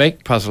could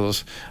make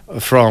puzzles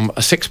from a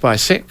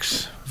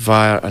 6x6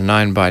 via a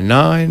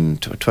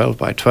 9x9 to a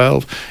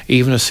 12x12,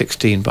 even a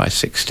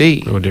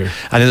 16x16. Oh dear.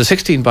 And in the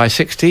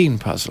 16x16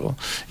 puzzle,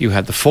 you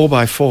had the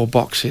 4x4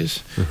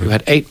 boxes, you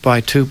had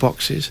 8x2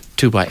 boxes,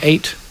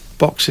 2x8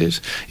 boxes,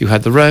 you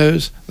had the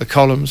rows, the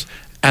columns,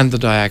 and the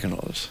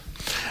diagonals.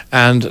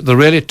 And the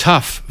really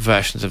tough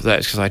versions of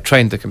those, because I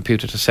trained the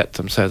computer to set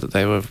them so that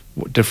they were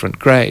different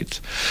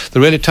grades, the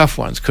really tough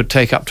ones could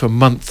take up to a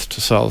month to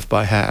solve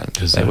by hand.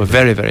 They were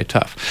very, very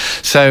tough.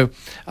 So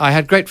I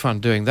had great fun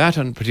doing that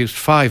and produced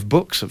 5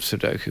 books of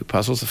Sudoku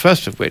puzzles, the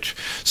first of which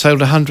sold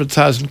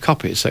 100,000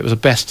 copies, so it was a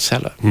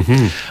bestseller.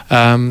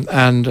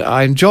 And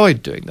I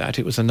enjoyed doing that.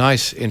 It was a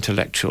nice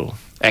intellectual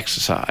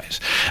exercise.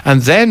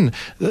 And then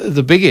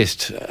the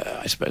biggest,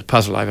 I suppose,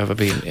 puzzle I've ever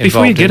been involved in.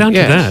 Before you get onto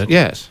that,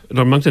 yes.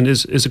 Lord Monckton,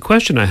 is a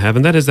question I have,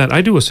 and that is that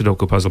I do a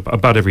Sudoku puzzle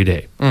about every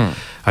day.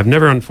 I've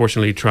never,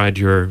 unfortunately, tried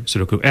your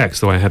Sudoku X,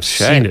 though I have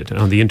seen it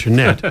on the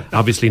internet.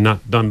 Obviously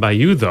not done by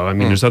you, though. I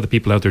mean, there's other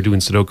people out there doing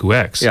Sudoku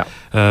X. Yeah.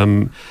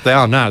 They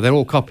are now. They're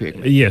all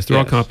copying. Yes, they're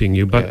all copying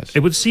you, but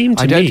it would seem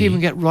to me... I don't even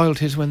get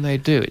royalties when they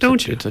do.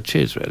 Don't you? It's a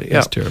chiz, really.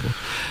 That's terrible.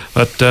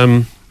 But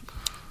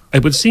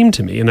it would seem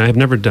to me, and I have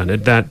never done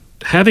it, that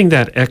having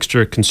that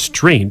extra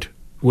constraint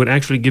would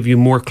actually give you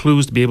more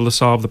clues to be able to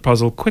solve the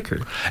puzzle quicker.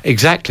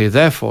 Exactly.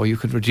 Therefore, you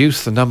could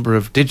reduce the number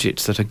of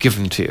digits that are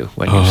given to you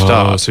when you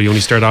start. So you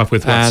only start off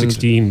with,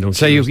 16?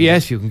 So you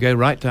can go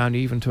right down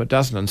even to a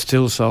dozen and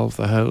still solve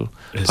the whole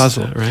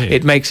puzzle. Right?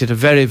 It makes it a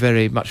very,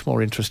 very much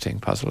more interesting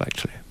puzzle,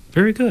 actually.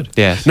 Very good.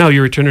 Yes. Now,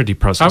 your Eternity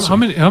puzzle.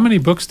 How many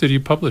books did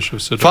you publish of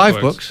Sudoku? 5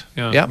 books.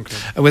 Yeah. Okay.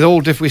 And with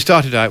all we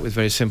started out with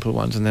very simple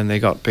ones, and then they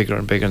got bigger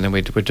and bigger, and then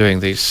we're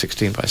doing these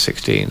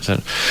 16x16s.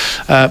 And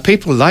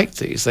people liked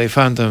these. They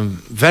found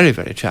them very,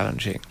 very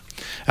challenging.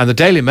 And the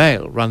Daily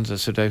Mail runs a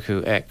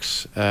Sudoku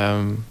X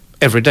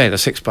every day, the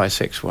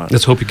 6x6 one.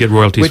 Let's hope you get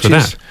royalties for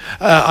that.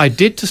 I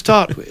did to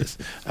start with,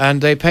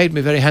 and they paid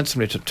me very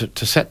handsomely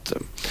to set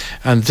them.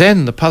 And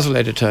then the puzzle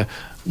editor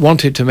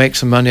wanted to make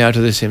some money out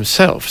of this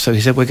himself, so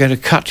he said, we're going to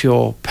cut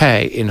your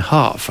pay in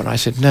half. And I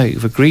said, no,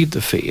 you've agreed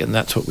the fee, and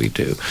that's what we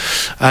do.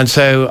 And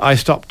so I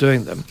stopped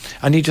doing them,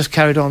 and he just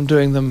carried on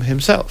doing them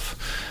himself,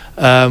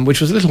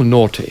 which was a little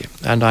naughty.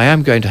 And I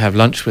am going to have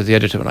lunch with the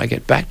editor when I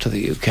get back to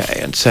the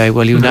UK and say,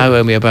 well, you now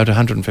owe me about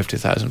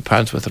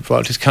 £150,000 worth of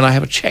royalties. Can I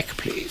have a cheque,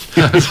 please?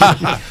 Or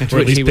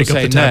at least pick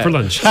up the tab for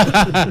lunch.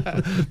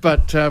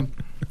 But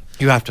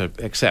you have to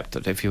accept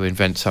that if you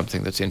invent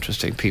something that's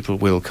interesting, people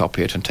will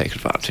copy it and take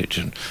advantage,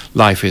 and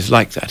life is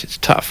like that. It's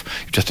tough.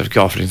 You just have to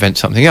go off and invent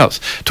something else.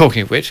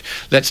 Talking of which,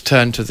 let's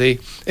turn to the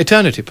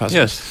Eternity puzzle.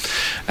 Yes.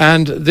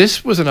 And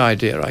this was an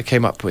idea I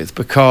came up with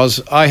because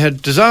I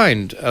had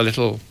designed a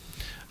little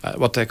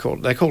what they're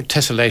called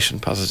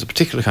tessellation puzzles, a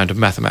particular kind of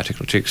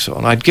mathematical jigsaw,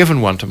 and I'd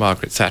given one to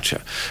Margaret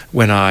Thatcher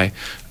when I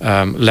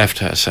left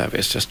her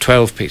service, just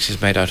 12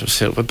 pieces made out of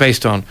silver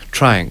based on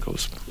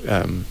triangles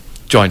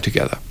joined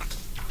together.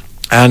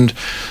 And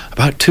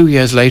about 2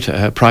 years later,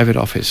 her private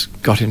office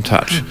got in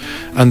touch,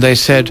 and they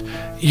said,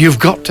 you've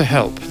got to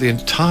help. The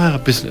entire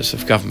business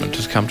of government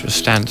has come to a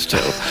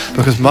standstill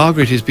because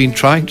Margaret has been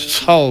trying to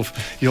solve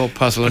your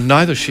puzzle, and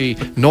neither she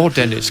nor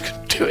Dennis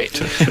can do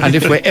it. And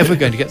if we're ever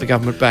going to get the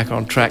government back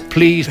on track,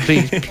 please,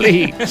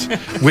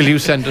 will you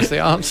send us the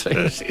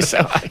answers?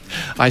 So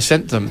I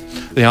sent them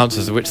the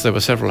answers, of which there were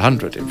several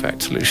hundred, in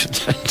fact,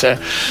 solutions.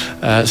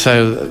 And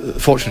so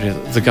fortunately,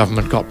 the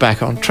government got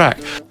back on track.